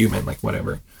 well, it's a human, like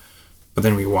whatever. But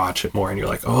then we watch it more and you're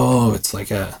like, oh, it's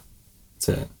an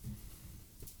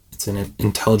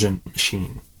intelligent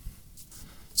machine.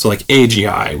 So like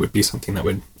AGI would be something that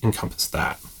would encompass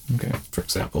that. Okay. For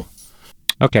example.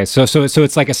 Okay, so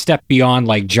it's like a step beyond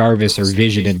like Jarvis or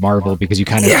Vision in Marvel, because you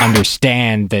kind of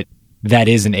understand that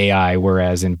is an AI,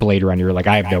 whereas in Blade Runner, you're like,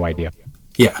 I have no idea.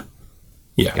 Yeah.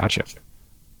 Gotcha.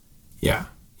 Yeah.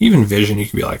 Even Vision, you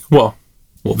could be like, well,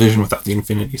 Vision without the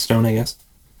Infinity Stone, I guess.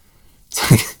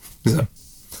 It's like,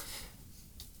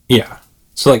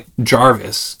 so So like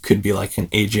Jarvis could be like an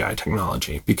AGI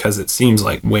technology because it seems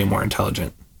like way more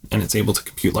intelligent and it's able to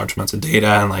compute large amounts of data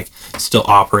and like still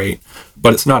operate,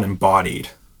 but it's not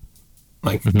embodied.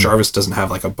 Like Jarvis doesn't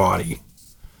have like a body.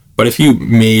 But if you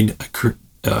made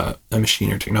a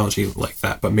machine or technology like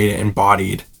that, but made it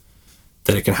embodied,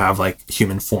 that it can have like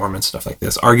human form and stuff like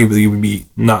this, arguably you would be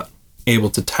not able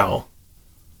to tell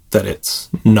that it's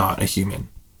not a human.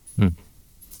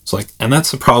 So like, and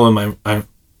that's the problem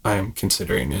I'm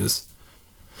considering is,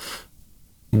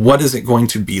 what is it going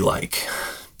to be like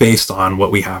based on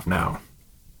what we have now?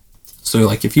 So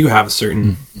like, if you have a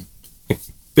certain, like,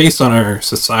 based on our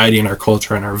society and our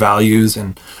culture and our values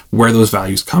and where those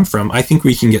values come from, I think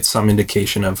we can get some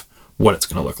indication of what it's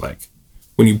going to look like.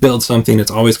 When you build something,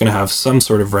 it's always going to have some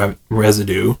sort of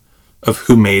residue of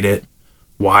who made it,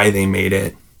 why they made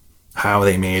it, how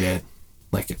they made it.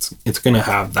 Like it's going to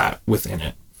have that within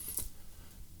it.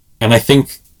 And I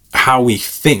think how we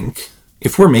think,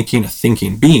 if we're making a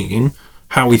thinking being,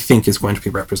 how we think is going to be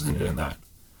represented in that.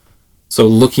 So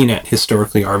looking at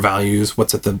historically our values,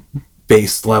 what's at the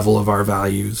base level of our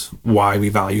values, why we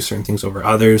value certain things over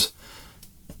others,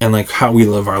 and like how we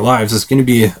live our lives is going to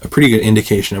be a pretty good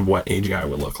indication of what AGI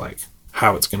will look like,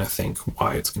 how it's going to think,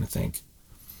 why it's going to think.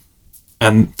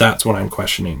 And that's what I'm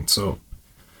questioning. So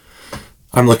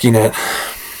I'm looking at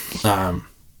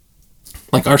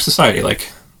like our society, like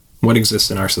what exists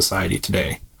in our society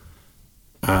today.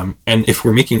 And if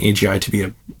we're making AGI to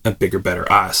be a bigger, better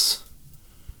us,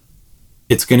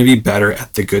 it's going to be better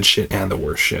at the good shit and the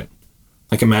worst shit.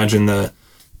 Like imagine the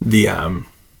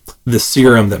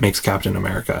serum that makes Captain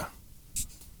America.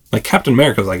 Like Captain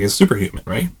America was like, is superhuman,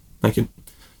 right? Like it,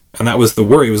 and that was the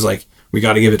worry, was like, we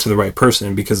got to give it to the right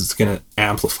person because it's going to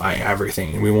amplify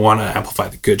everything. And we want to amplify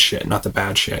the good shit, not the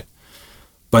bad shit.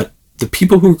 But the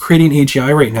people who are creating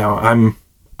AGI right now,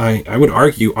 I would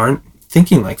argue, aren't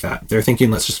thinking like that. They're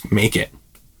thinking, let's just make it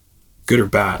good or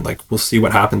bad. Like we'll see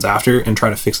what happens after and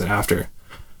try to fix it after.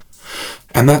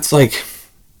 And that's a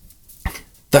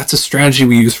strategy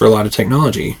we use for a lot of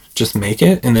technology. Just make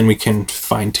it and then we can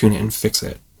fine tune it and fix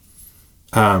it.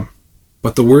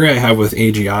 But the worry I have with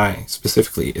AGI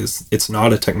specifically is it's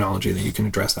not a technology that you can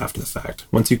address after the fact.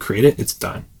 Once you create it, it's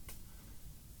done.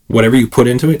 Whatever you put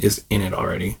into it is in it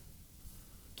already.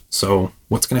 So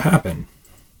what's going to happen?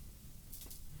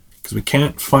 Because we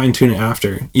can't fine tune it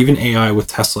after. Even AI with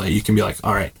Tesla, you can be like,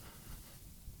 all right,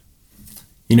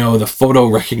 you know, the photo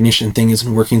recognition thing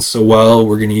isn't working so well.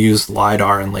 We're going to use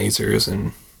LiDAR and lasers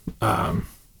and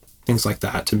things like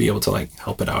that to be able to like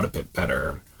help it out a bit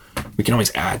better. We can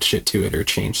always add shit to it or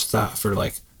change stuff, or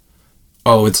like,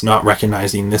 oh, it's not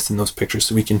recognizing this in those pictures,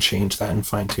 so we can change that and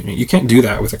fine tune it. You can't do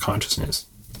that with a consciousness.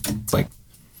 It's like,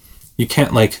 you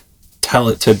can't like tell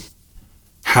it to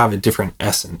have a different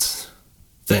essence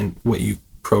than what you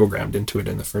programmed into it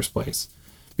in the first place,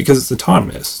 because it's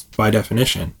autonomous by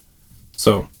definition.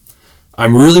 So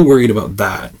I'm really worried about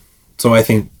that. So I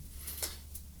think,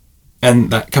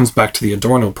 and that comes back to the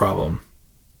Adorno problem.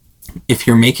 If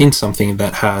you're making something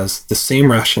that has the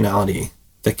same rationality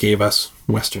that gave us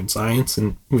Western science,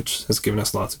 and which has given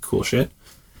us lots of cool shit,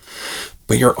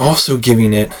 but you're also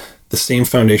giving it the same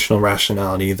foundational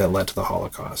rationality that led to the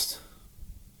Holocaust.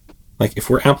 Like, if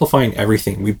we're amplifying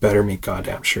everything, we better make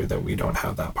goddamn sure that we don't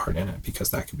have that part in it,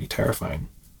 because that could be terrifying.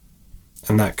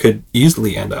 And that could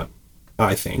easily end up,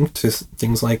 I think, to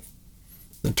things like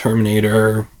the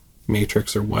Terminator,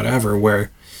 Matrix, or whatever, where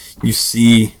you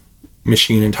see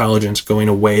machine intelligence going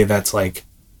a way that's like,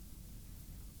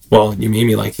 well, you made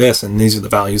me like this, and these are the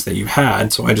values that you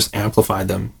had, so I just amplified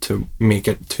them to make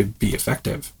it to be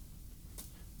effective.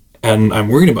 And I'm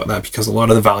worried about that because a lot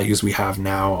of the values we have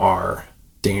now are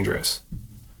dangerous.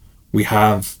 We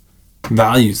have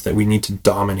values that we need to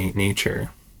dominate nature.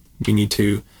 We need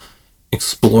to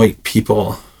exploit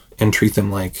people and treat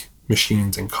them like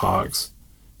machines and cogs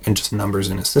and just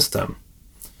numbers in a system.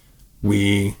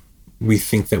 We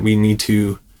think that we need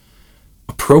to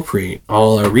appropriate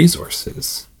all our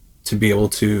resources to be able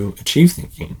to achieve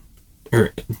thinking,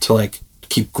 or to like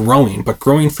keep growing. But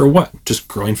growing for what? Just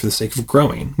growing for the sake of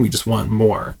growing. We just want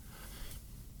more.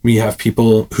 We have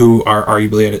people who are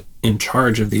arguably in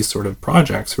charge of these sort of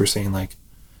projects who are saying like,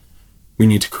 we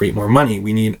need to create more money.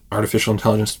 We need artificial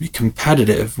intelligence to be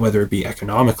competitive, whether it be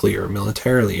economically or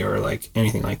militarily or like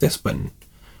anything like this. But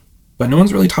no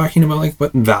one's really talking about like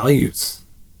what values.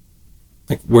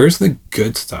 Like, where's the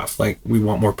good stuff? Like, we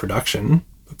want more production,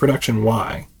 but production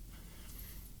why?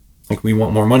 Like, we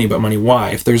want more money, but money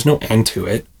why? If there's no end to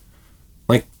it,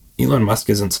 like, Elon Musk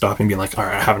isn't stopping being like, all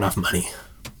right, I have enough money.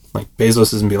 Like,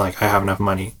 Bezos isn't being like, I have enough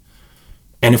money.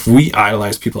 And if we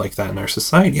idolize people like that in our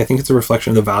society, I think it's a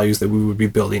reflection of the values that we would be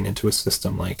building into a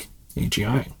system like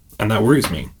AGI. And that worries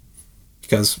me,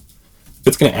 because if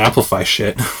it's going to amplify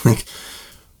shit, like,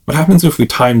 what happens if we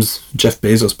times Jeff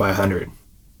Bezos by 100?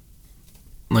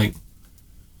 Like,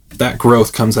 that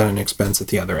growth comes at an expense at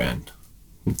the other end.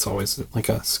 It's always like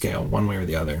a scale, one way or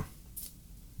the other.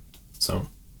 So,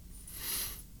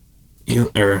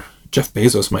 or Jeff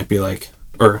Bezos might be like,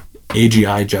 or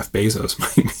AGI Jeff Bezos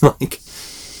might be like,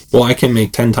 well, I can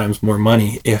make 10 times more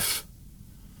money if,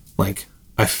 like,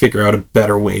 I figure out a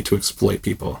better way to exploit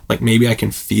people. Like, maybe I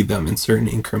can feed them in certain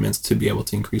increments to be able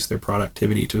to increase their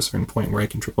productivity to a certain point where I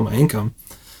can triple my income.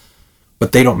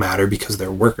 But they don't matter because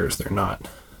they're workers. They're not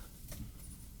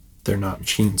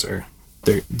machines, or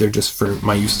they're just for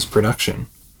my use as production.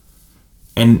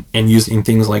 And using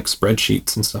things like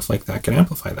spreadsheets and stuff like that can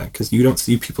amplify that, because you don't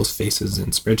see people's faces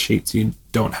in spreadsheets. You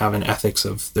don't have an ethics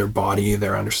of their body,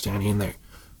 their understanding,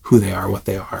 who they are, what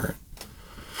they are,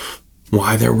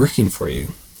 why they're working for you.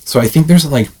 So I think there's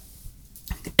like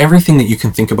everything that you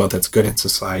can think about that's good in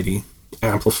society,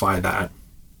 amplify that,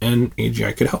 and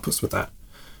AGI could help us with that.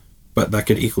 But that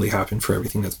could equally happen for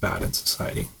everything that's bad in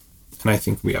society. And I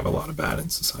think we have a lot of bad in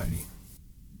society.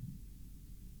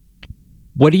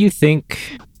 What do you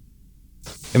think,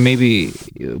 and maybe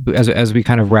as we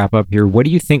kind of wrap up here, what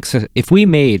do you think, if we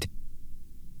made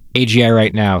AGI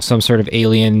right now, some sort of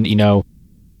alien,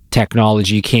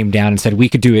 technology came down and said we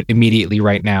could do it immediately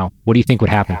right now, what do you think would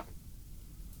happen?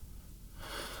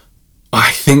 I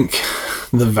think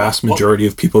the vast majority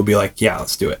of people would be like, yeah,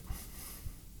 let's do it.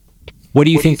 What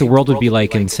do you think the world would be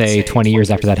like in, say, 20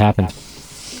 years after that happened?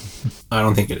 I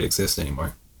don't think it exists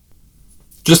anymore.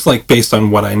 Just like based on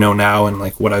what I know now and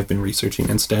like what I've been researching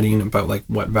and studying about like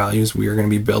what values we are going to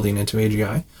be building into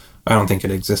AGI, I don't think it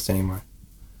exists anymore.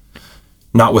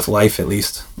 Not with life, at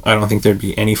least. I don't think there'd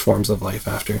be any forms of life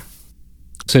after.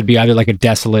 So it'd be either like a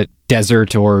desolate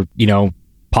desert or,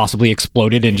 possibly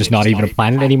exploded and just not even a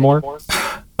planet anymore?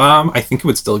 I think it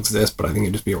would still exist, but I think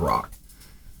it'd just be a rock.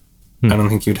 I don't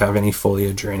think you'd have any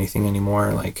foliage or anything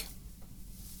anymore. Like,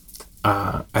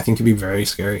 I think it'd be very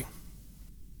scary.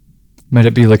 Might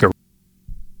it be like a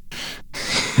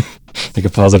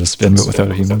positive spin, but without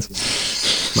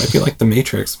humans? Might be like the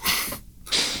Matrix.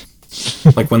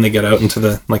 Like when they get out into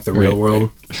the real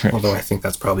world. Right. Although I think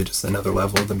that's probably just another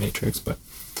level of the Matrix. But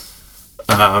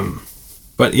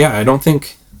yeah, I don't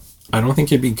think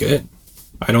it'd be good.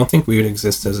 I don't think we would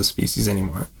exist as a species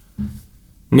anymore.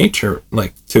 Nature,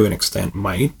 like, to an extent,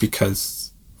 might,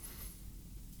 because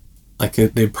like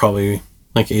they probably,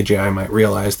 like, AGI might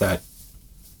realize that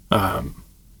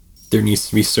there needs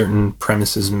to be certain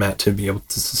premises met to be able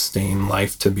to sustain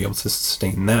life, to be able to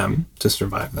sustain them, to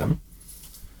survive them.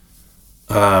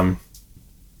 And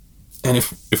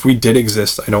if we did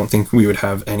exist, I don't think we would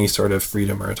have any sort of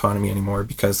freedom or autonomy anymore,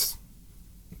 because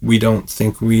we don't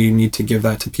think we need to give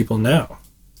that to people now.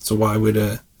 So why would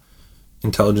a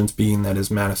intelligence being that is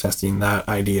manifesting that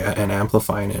idea and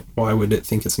amplifying it, why would it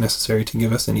think it's necessary to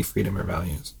give us any freedom or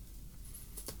values?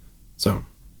 So,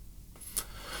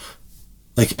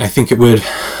 like, I think it would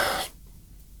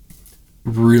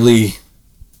really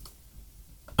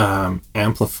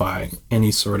amplify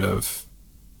any sort of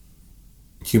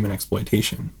human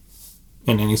exploitation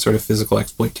and any sort of physical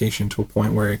exploitation to a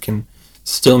point where it can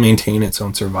still maintain its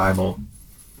own survival,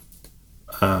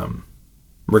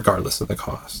 regardless of the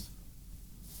cost.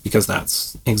 Because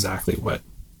that's exactly what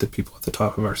the people at the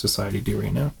top of our society do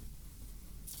right now.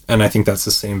 And I think that's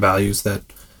the same values that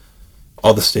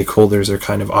all the stakeholders are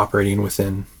kind of operating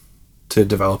within to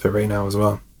develop it right now as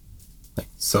well. Like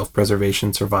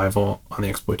self-preservation, survival on the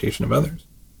exploitation of others.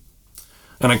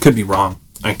 And I could be wrong.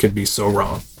 I could be so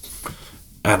wrong.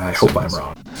 And I hope I'm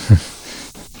wrong.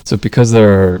 So because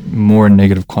there are more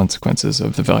negative consequences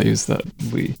of the values that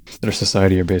our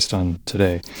society are based on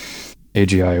today,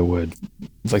 AGI would,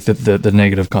 like, the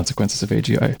negative consequences of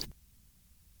AGI,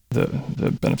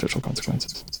 the beneficial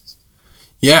consequences.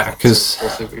 Yeah, because I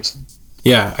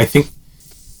think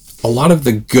a lot of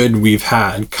the good we've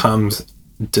had comes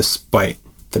despite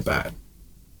the bad.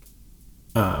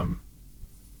 Like,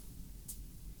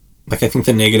 I think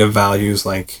the negative values,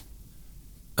 like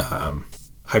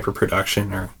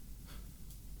hyperproduction or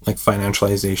like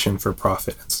financialization for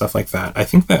profit and stuff like that, I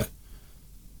think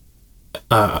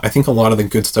a lot of the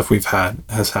good stuff we've had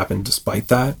has happened despite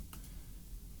that,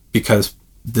 because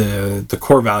the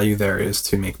core value there is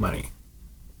to make money.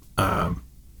 And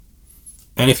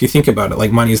if you think about it,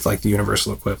 like, money is like the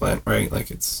universal equivalent, right? Like,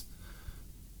 it's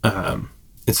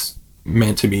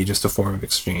meant to be just a form of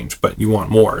exchange, but you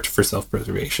want more for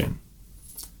self-preservation.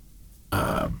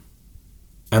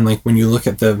 And like when you look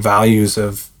at the values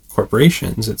of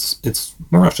corporations, it's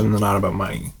more often than not about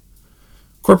money.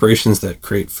 Corporations that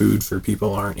create food for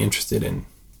people aren't interested in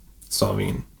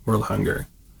solving world hunger,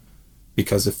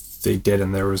 because if they did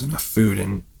and there was enough food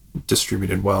and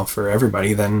distributed well for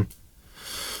everybody, then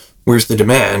where's the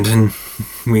demand? And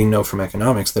we know from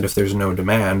economics that if there's no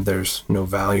demand, there's no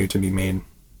value to be made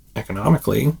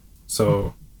economically.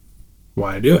 So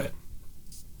why do it?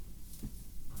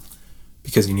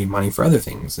 Because you need money for other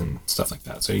things and stuff like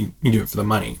that. So you do it for the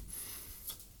money.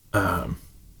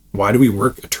 Why do we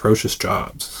work atrocious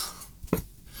jobs?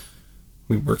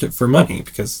 We work it for money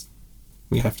because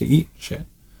we have to eat shit.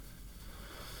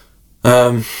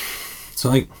 So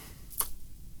like,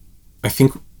 I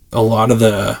think a lot of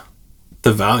the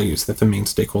values that the main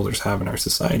stakeholders have in our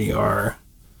society are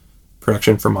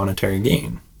production for monetary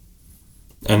gain.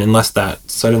 And unless that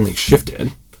suddenly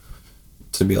shifted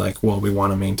to be like, well, we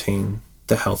want to maintain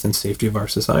the health and safety of our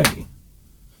society,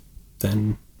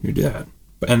 then you do that.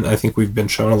 And I think we've been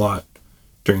shown a lot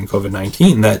during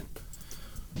COVID-19 that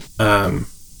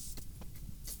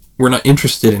we're not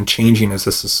interested in changing as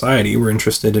a society. We're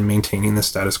interested in maintaining the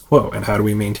status quo. And how do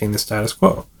we maintain the status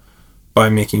quo? By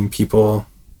making people,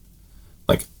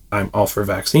 like, I'm all for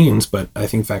vaccines, but I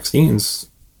think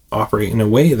vaccines operate in a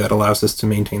way that allows us to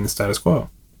maintain the status quo.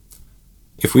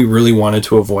 If we really wanted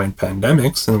to avoid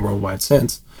pandemics in the worldwide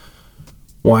sense,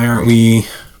 why aren't we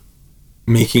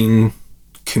making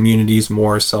communities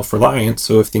more self-reliant,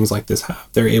 so if things like this happen,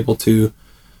 they're able to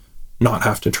not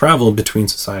have to travel between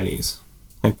societies?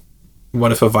 Like,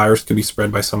 what if a virus could be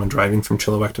spread by someone driving from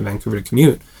Chilliwack to Vancouver to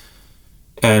commute,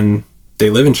 and they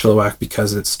live in Chilliwack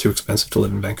because it's too expensive to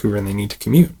live in Vancouver and they need to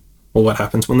commute? Well, what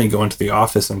happens when they go into the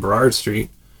office in Burrard Street,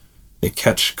 they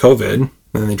catch COVID, and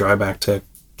then they drive back to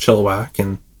Chilliwack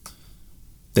and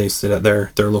they sit at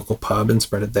their local pub and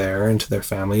spread it there and to their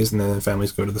families, and then their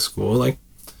families go to the school? Like,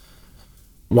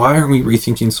 why aren't we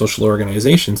rethinking social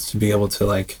organizations to be able to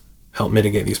like help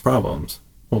mitigate these problems?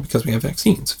 Well, because we have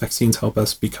vaccines. Vaccines help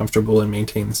us be comfortable and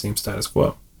maintain the same status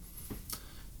quo.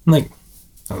 And like,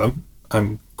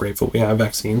 I'm grateful we have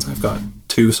vaccines. I've got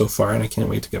 2 so far, and I can't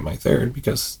wait to get my 3rd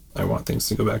because I want things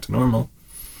to go back to normal.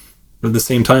 But at the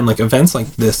same time, like, events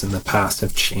like this in the past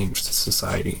have changed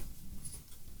society.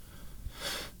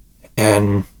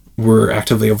 And we're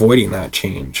actively avoiding that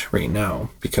change right now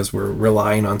because we're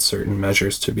relying on certain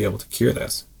measures to be able to cure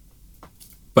this.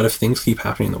 But if things keep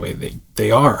happening the way they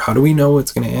are, how do we know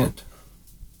it's going to end?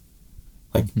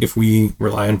 Like, if we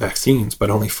rely on vaccines, but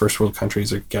only first world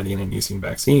countries are getting and using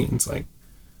vaccines, like,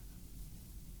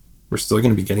 we're still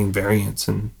going to be getting variants,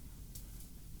 and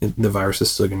the virus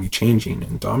is still going to be changing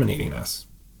and dominating us.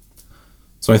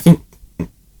 So I think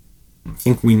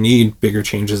we need bigger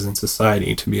changes in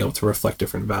society to be able to reflect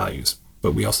different values,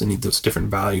 but we also need those different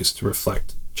values to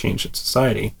reflect change in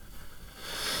society.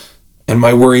 And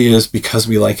my worry is, because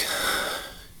we like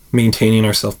maintaining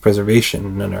our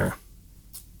self-preservation and our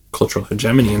cultural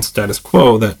hegemony and status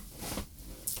quo, that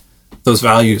those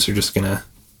values are just going to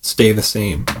stay the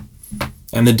same.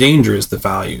 And the danger is the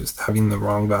values, having the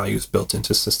wrong values built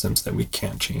into systems that we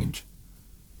can't change.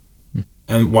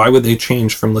 And why would they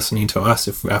change from listening to us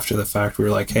if after the fact we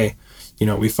were like, hey, you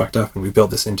know, we fucked up and we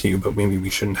built this into you, but maybe we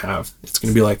shouldn't have? It's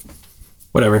going to be like,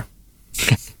 whatever.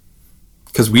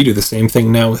 Because we do the same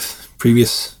thing now with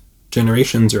previous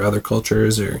generations or other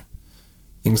cultures or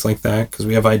things like that, because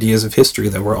we have ideas of history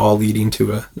that we're all leading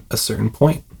to a certain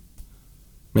point,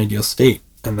 an ideal state,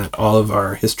 and that all of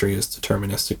our history is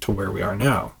deterministic to where we are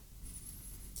now.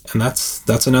 And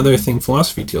that's another thing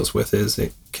philosophy deals with, is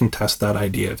it can test that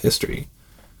idea of history,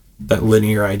 that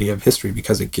linear idea of history,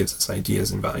 because it gives us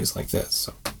ideas and values like this.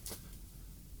 So,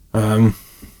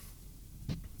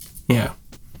 yeah.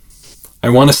 I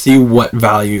want to see what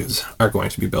values are going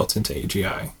to be built into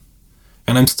AGI.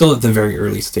 And I'm still at the very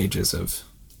early stages of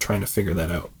trying to figure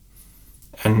that out.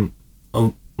 And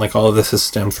like, all of this has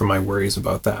stemmed from my worries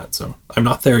about that. So I'm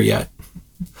not there yet.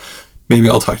 Maybe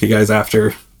I'll talk to you guys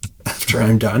after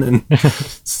I'm done and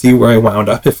see where I wound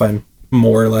up, if I'm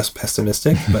more or less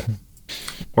pessimistic, but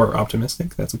or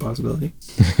optimistic. That's a possibility.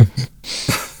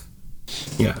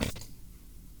 Yeah.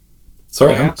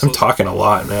 Sorry, I'm talking a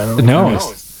lot, man. No,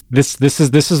 this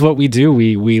is what we do.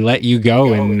 We let you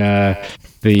go, and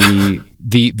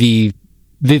the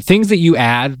things that you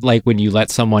add, like when you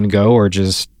let someone go, or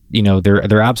just, you know,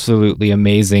 they're absolutely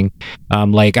amazing.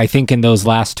 Like, I think in those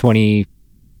last 20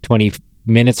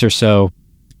 minutes or so,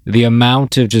 the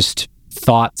amount of just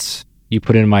thoughts you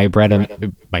put in my brain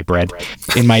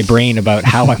about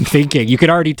how I'm thinking, you could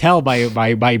already tell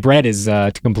my brain is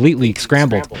completely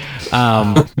scrambled.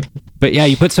 But yeah,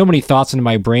 you put so many thoughts into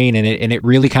my brain, and it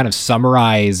really kind of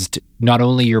summarized not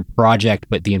only your project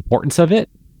but the importance of it.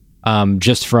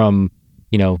 Just from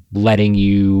letting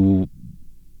you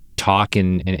talk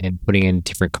and putting in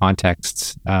different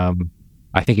contexts. I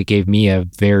think it gave me a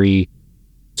very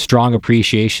strong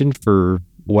appreciation for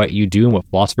what you do and what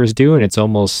philosophers do, and it's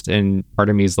almost, and part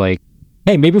of me is like,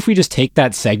 hey, maybe if we just take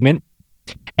that segment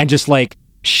and just like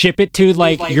ship it to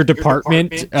your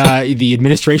department, the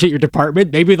administration at your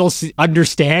department, maybe they'll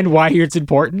understand why it's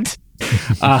important.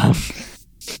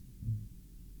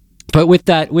 But with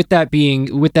that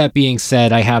being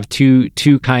said, I have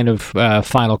two kind of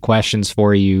final questions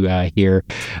for you here.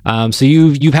 So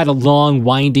you've had a long,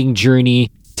 winding journey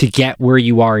to get where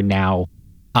you are now.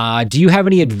 Do you have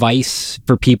any advice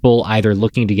for people either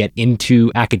looking to get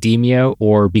into academia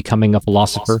or becoming a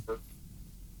philosopher?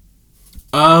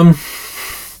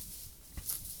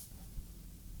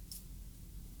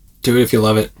 Do it if you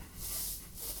love it.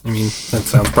 I mean, that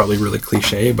sounds probably really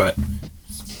cliche, but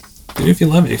do it if you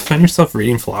love it. If you find yourself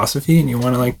reading philosophy and you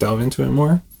want to delve into it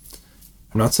more,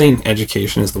 I'm not saying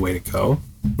education is the way to go,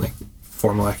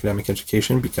 formal academic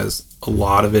education, because a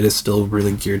lot of it is still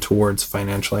really geared towards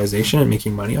financialization and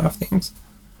making money off things.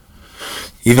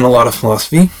 Even a lot of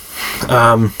philosophy.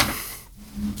 I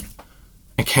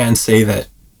can say that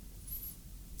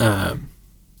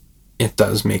it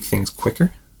does make things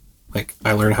quicker.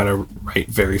 I learned how to write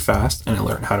very fast, and I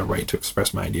learned how to write to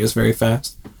express my ideas very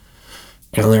fast.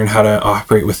 And I learned how to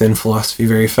operate within philosophy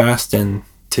very fast, and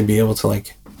to be able to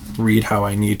read how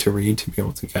I need to read to be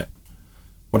able to get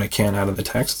what I can out of the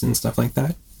text and stuff like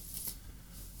that.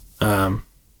 And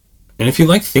if you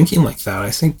like thinking like that, I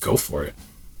say go for it.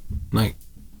 Try to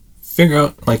figure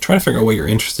out what you're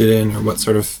interested in, or what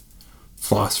sort of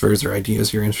philosophers or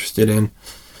ideas you're interested in.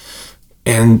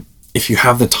 And if you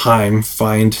have the time,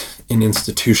 find an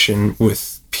institution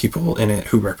with people in it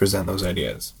who represent those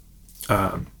ideas.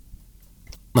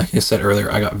 Like I said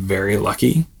earlier, I got very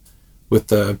lucky with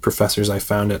the professors I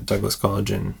found at Douglas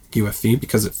College and UFV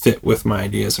because it fit with my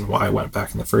ideas and why I went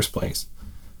back in the first place.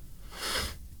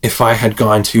 If I had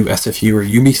gone to SFU or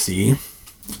UBC,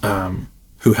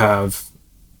 who have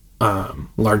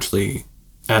largely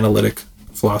analytic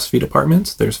philosophy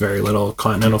departments, there's very little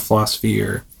continental philosophy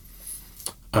or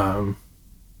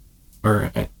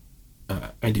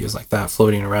ideas like that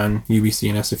floating around UBC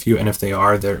and SFU, and if they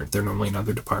are, they're normally in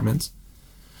other departments.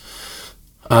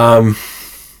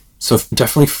 So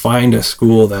definitely find a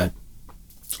school that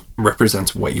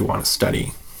represents what you want to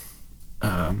study.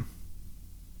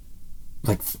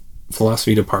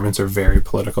 Philosophy departments are very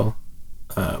political.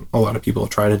 A lot of people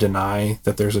try to deny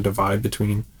that there's a divide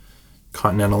between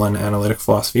continental and analytic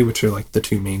philosophy, which are the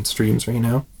two main streams right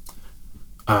now.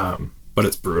 But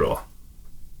it's brutal.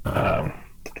 I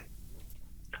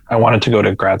wanted to go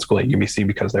to grad school at UBC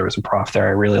because there was a prof there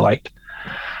I really liked.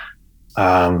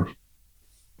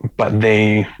 But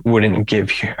they wouldn't give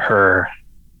her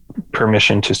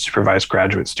permission to supervise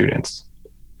graduate students.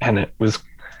 And it was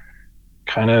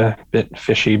kind of a bit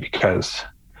fishy because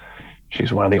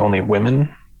she's one of the only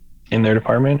women in their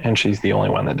department, and she's the only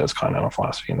one that does continental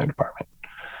philosophy in their department.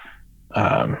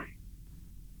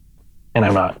 And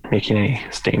I'm not making any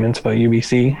statements about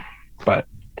UBC, but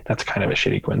that's kind of a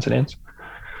shitty coincidence.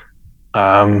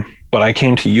 But I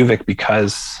came to UVic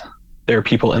because there are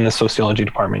people in the sociology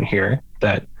department here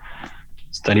that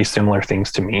study similar things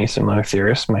to me, similar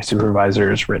theorists. My supervisor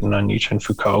has written on Nietzsche and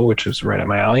Foucault, which is right up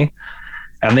my alley.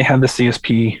 And they have the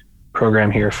CSP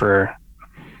program here for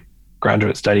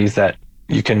graduate studies that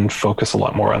you can focus a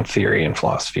lot more on theory and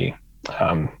philosophy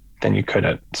than you could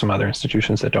at some other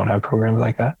institutions that don't have programs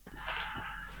like that.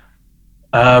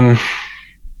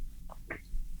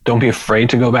 Don't be afraid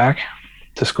to go back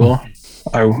to school.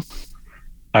 I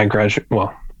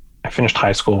finished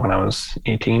high school when I was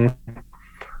 18,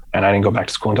 and I didn't go back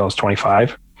to school until I was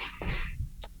 25.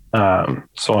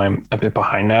 So I'm a bit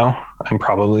behind now. I'm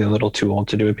probably a little too old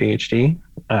to do a PhD.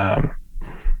 And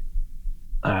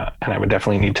I would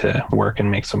definitely need to work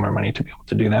and make some more money to be able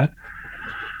to do that.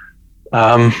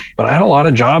 But I had a lot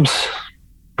of jobs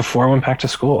before I went back to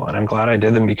school, and I'm glad I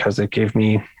did them because it gave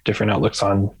me different outlooks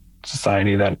on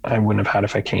society that I wouldn't have had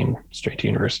if I came straight to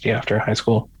university after high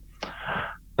school.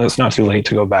 It's not too late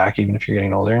to go back, even if you're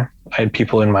getting older. I had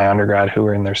people in my undergrad who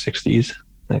were in their 60s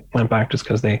that went back just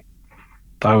because they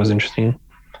thought it was interesting.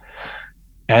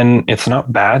 And it's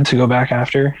not bad to go back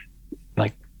after.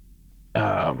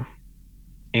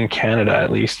 In Canada,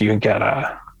 at least, you can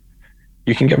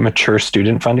get mature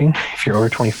student funding if you're over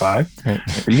 25. Right.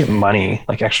 You get money,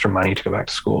 extra money to go back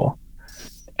to school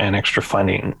and extra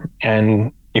funding.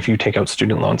 And if you take out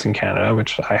student loans in Canada,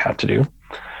 which I had to do,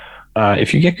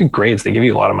 If you get good grades, they give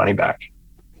you a lot of money back.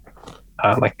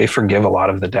 Like they forgive a lot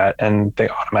of the debt, and they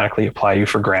automatically apply you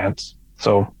for grants.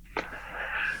 So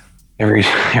every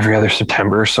other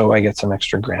September or so, I get some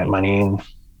extra grant money.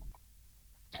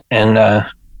 And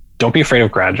don't be afraid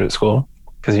of graduate school,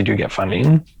 because you do get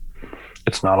funding.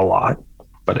 It's not a lot,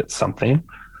 but it's something.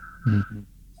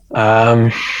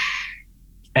 And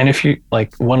if you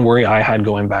like, one worry I had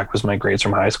going back was my grades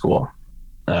from high school.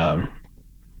 In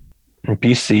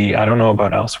BC, I don't know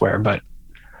about elsewhere, but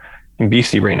in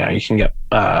BC right now, you can get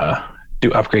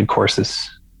do upgrade courses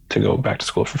to go back to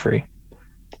school for free.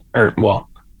 Or, well,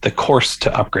 the course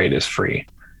to upgrade is free.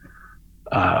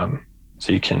 So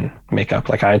you can make up,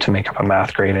 like I had to make up a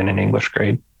math grade and an English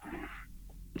grade.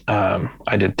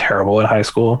 I did terrible in high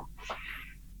school.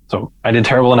 So I did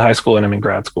terrible in high school and I'm in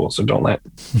grad school. So don't let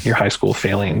your high school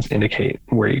failings indicate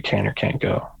where you can or can't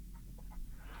go.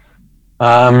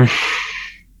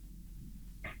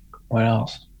 What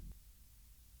else?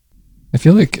 I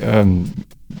feel like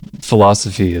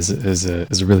philosophy is a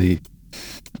really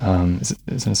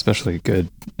is an especially good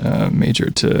major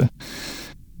to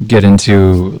get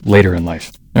into later in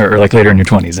life, or like later in your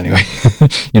 20s anyway.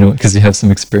 Because you have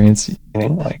some experience.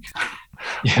 Like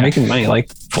making money.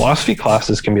 Like philosophy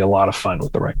classes can be a lot of fun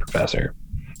with the right professor.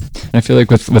 And I feel like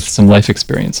with some life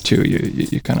experience too,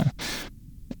 you kind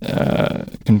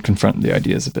of can confront the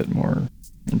ideas a bit more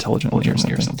intelligently or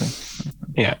something.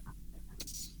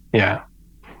 Yeah.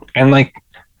 And like,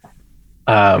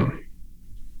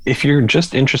 if you're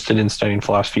just interested in studying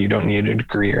philosophy, you don't need a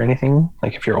degree or anything.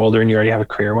 Like if you're older and you already have a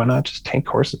career, why not just take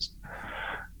courses?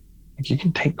 Like you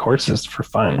can take courses for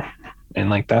fun. And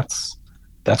like, that's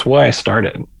why I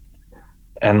started.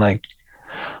 And like,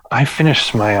 I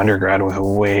finished my undergrad with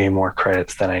way more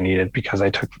credits than I needed, because I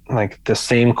took like the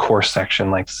same course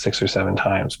section like 6 or 7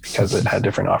 times, because it had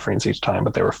different offerings each time,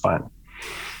 but they were fun.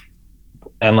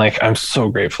 And like, I'm so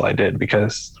grateful I did,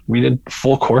 because we did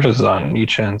full courses on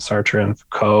Nietzsche and Sartre and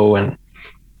Foucault and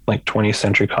like 20th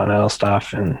century Connell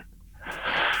stuff. And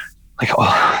like,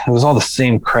 it was all the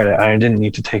same credit. I didn't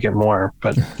need to take it more,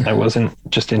 but I wasn't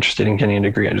just interested in getting a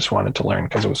degree. I just wanted to learn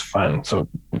because it was fun. So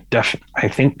I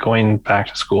think going back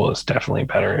to school is definitely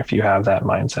better if you have that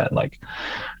mindset. Like,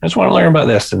 I just want to learn about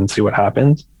this and see what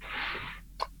happens.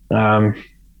 Like,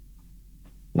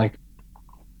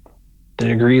 the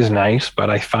degree is nice,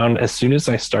 but I found as soon as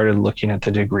I started looking at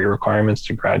the degree requirements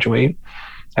to graduate,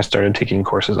 I started taking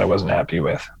courses I wasn't happy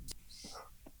with.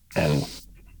 And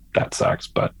that sucks,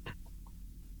 but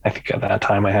I think at that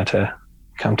time I had to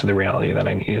come to the reality that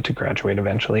I needed to graduate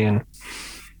eventually. And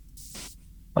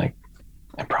like,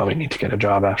 I probably need to get a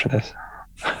job after this.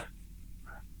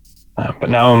 But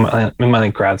now I'm in my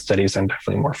grad studies. I'm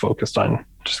definitely more focused on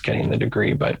just getting the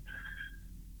degree, but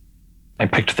I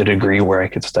picked the degree where I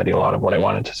could study a lot of what I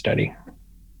wanted to study.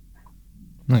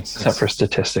 Nice. Except for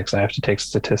statistics. I have to take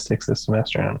statistics this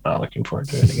semester, and I'm not looking forward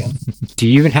to it again. Do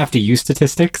you even have to use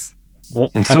statistics?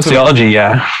 Well, in sociology,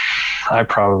 yeah. I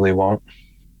probably won't.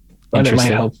 But it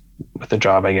might help with the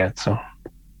job I get, so.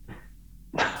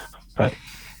 But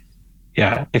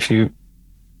yeah, if you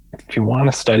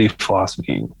want to study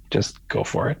philosophy, just go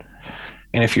for it.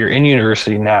 And if you're in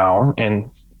university now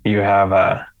and you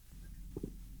have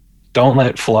don't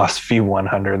let Philosophy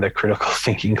 100, the critical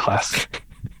thinking class,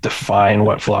 define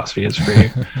what philosophy is for you,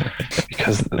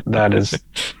 because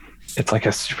it's like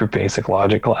a super basic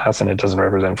logic class and it doesn't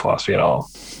represent philosophy at all.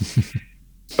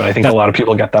 But I think a lot of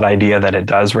people get that idea that it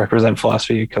does represent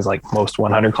philosophy, because like most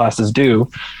 100 classes do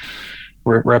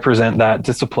represent that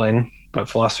discipline, but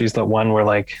philosophy is the one where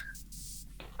like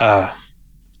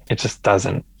it just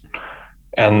doesn't.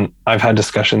 And I've had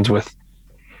discussions with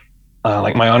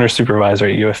like my honors supervisor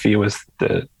at UFE was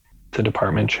the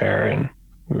department chair, and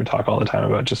we would talk all the time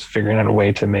about just figuring out a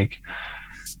way to make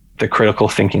the critical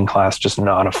thinking class just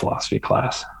not a philosophy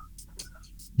class.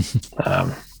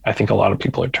 I think a lot of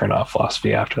people are turned off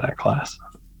philosophy after that class.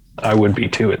 I would be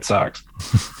too. It sucks.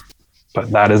 But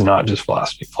that is not just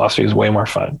philosophy. Philosophy is way more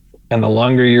fun. And the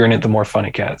longer you're in it, the more fun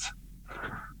it gets.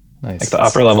 Nice. Like the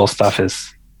upper level stuff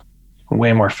is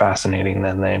way more fascinating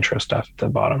than the intro stuff at the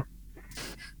bottom.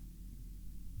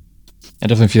 I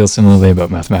definitely feel similarly about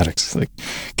mathematics. Like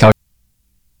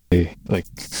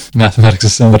mathematics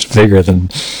is so much bigger than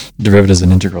derivatives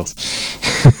and integrals.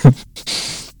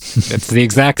 It's the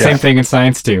exact same thing in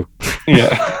science too.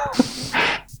 Yeah.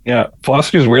 Yeah.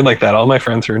 Philosophy is weird like that. All my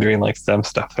friends who are doing like STEM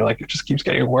stuff, they're like, it just keeps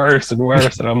getting worse and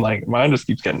worse. And I'm like, mine just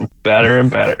keeps getting better and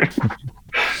better.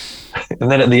 And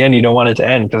then at the end, you don't want it to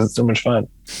end because it's so much fun.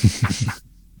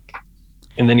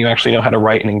 And then you actually know how to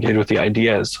write and engage with the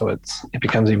ideas, so it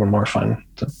becomes even more fun.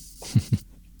 So,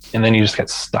 and then you just get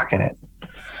stuck in it.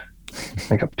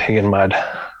 Like a pig in mud.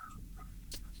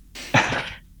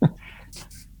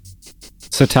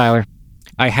 So, Tyler,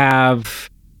 I have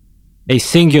a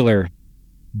singular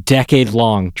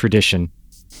decade-long tradition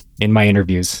in my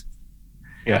interviews.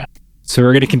 Yeah. So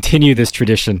we're going to continue this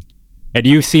tradition. And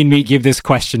you've seen me give this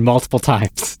question multiple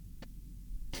times.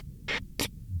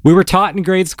 We were taught in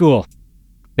grade school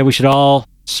that we should all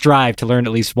strive to learn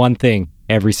at least one thing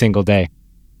every single day.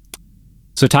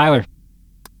 So, Tyler,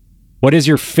 what is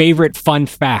your favorite fun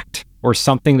fact or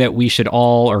something that we should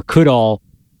all or could all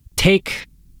take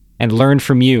and learn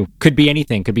from you? Could be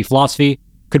anything. Could be philosophy.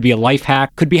 Could be a life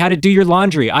hack. Could be how to do your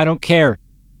laundry. I don't care.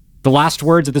 The last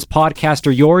words of this podcast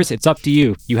are yours. It's up to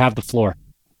you. You have the floor.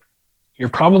 You're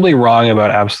probably wrong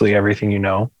about absolutely everything you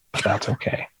know, but that's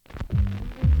okay.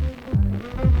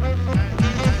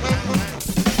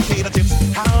 Potato chips,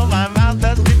 how my mouth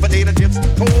does sweet potato chips.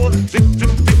 Cold, drip,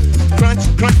 drip, drip,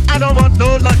 crunch, crunch. I don't want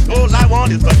no lunch, all I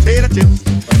want is potato chips.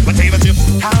 Potato chips,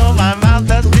 how my mouth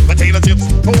does sweet potato chips.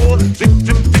 Cold, drip,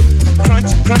 drip, drip, crunch,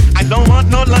 crunch. I don't want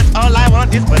no lunch, all I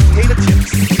want is potato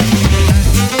chips.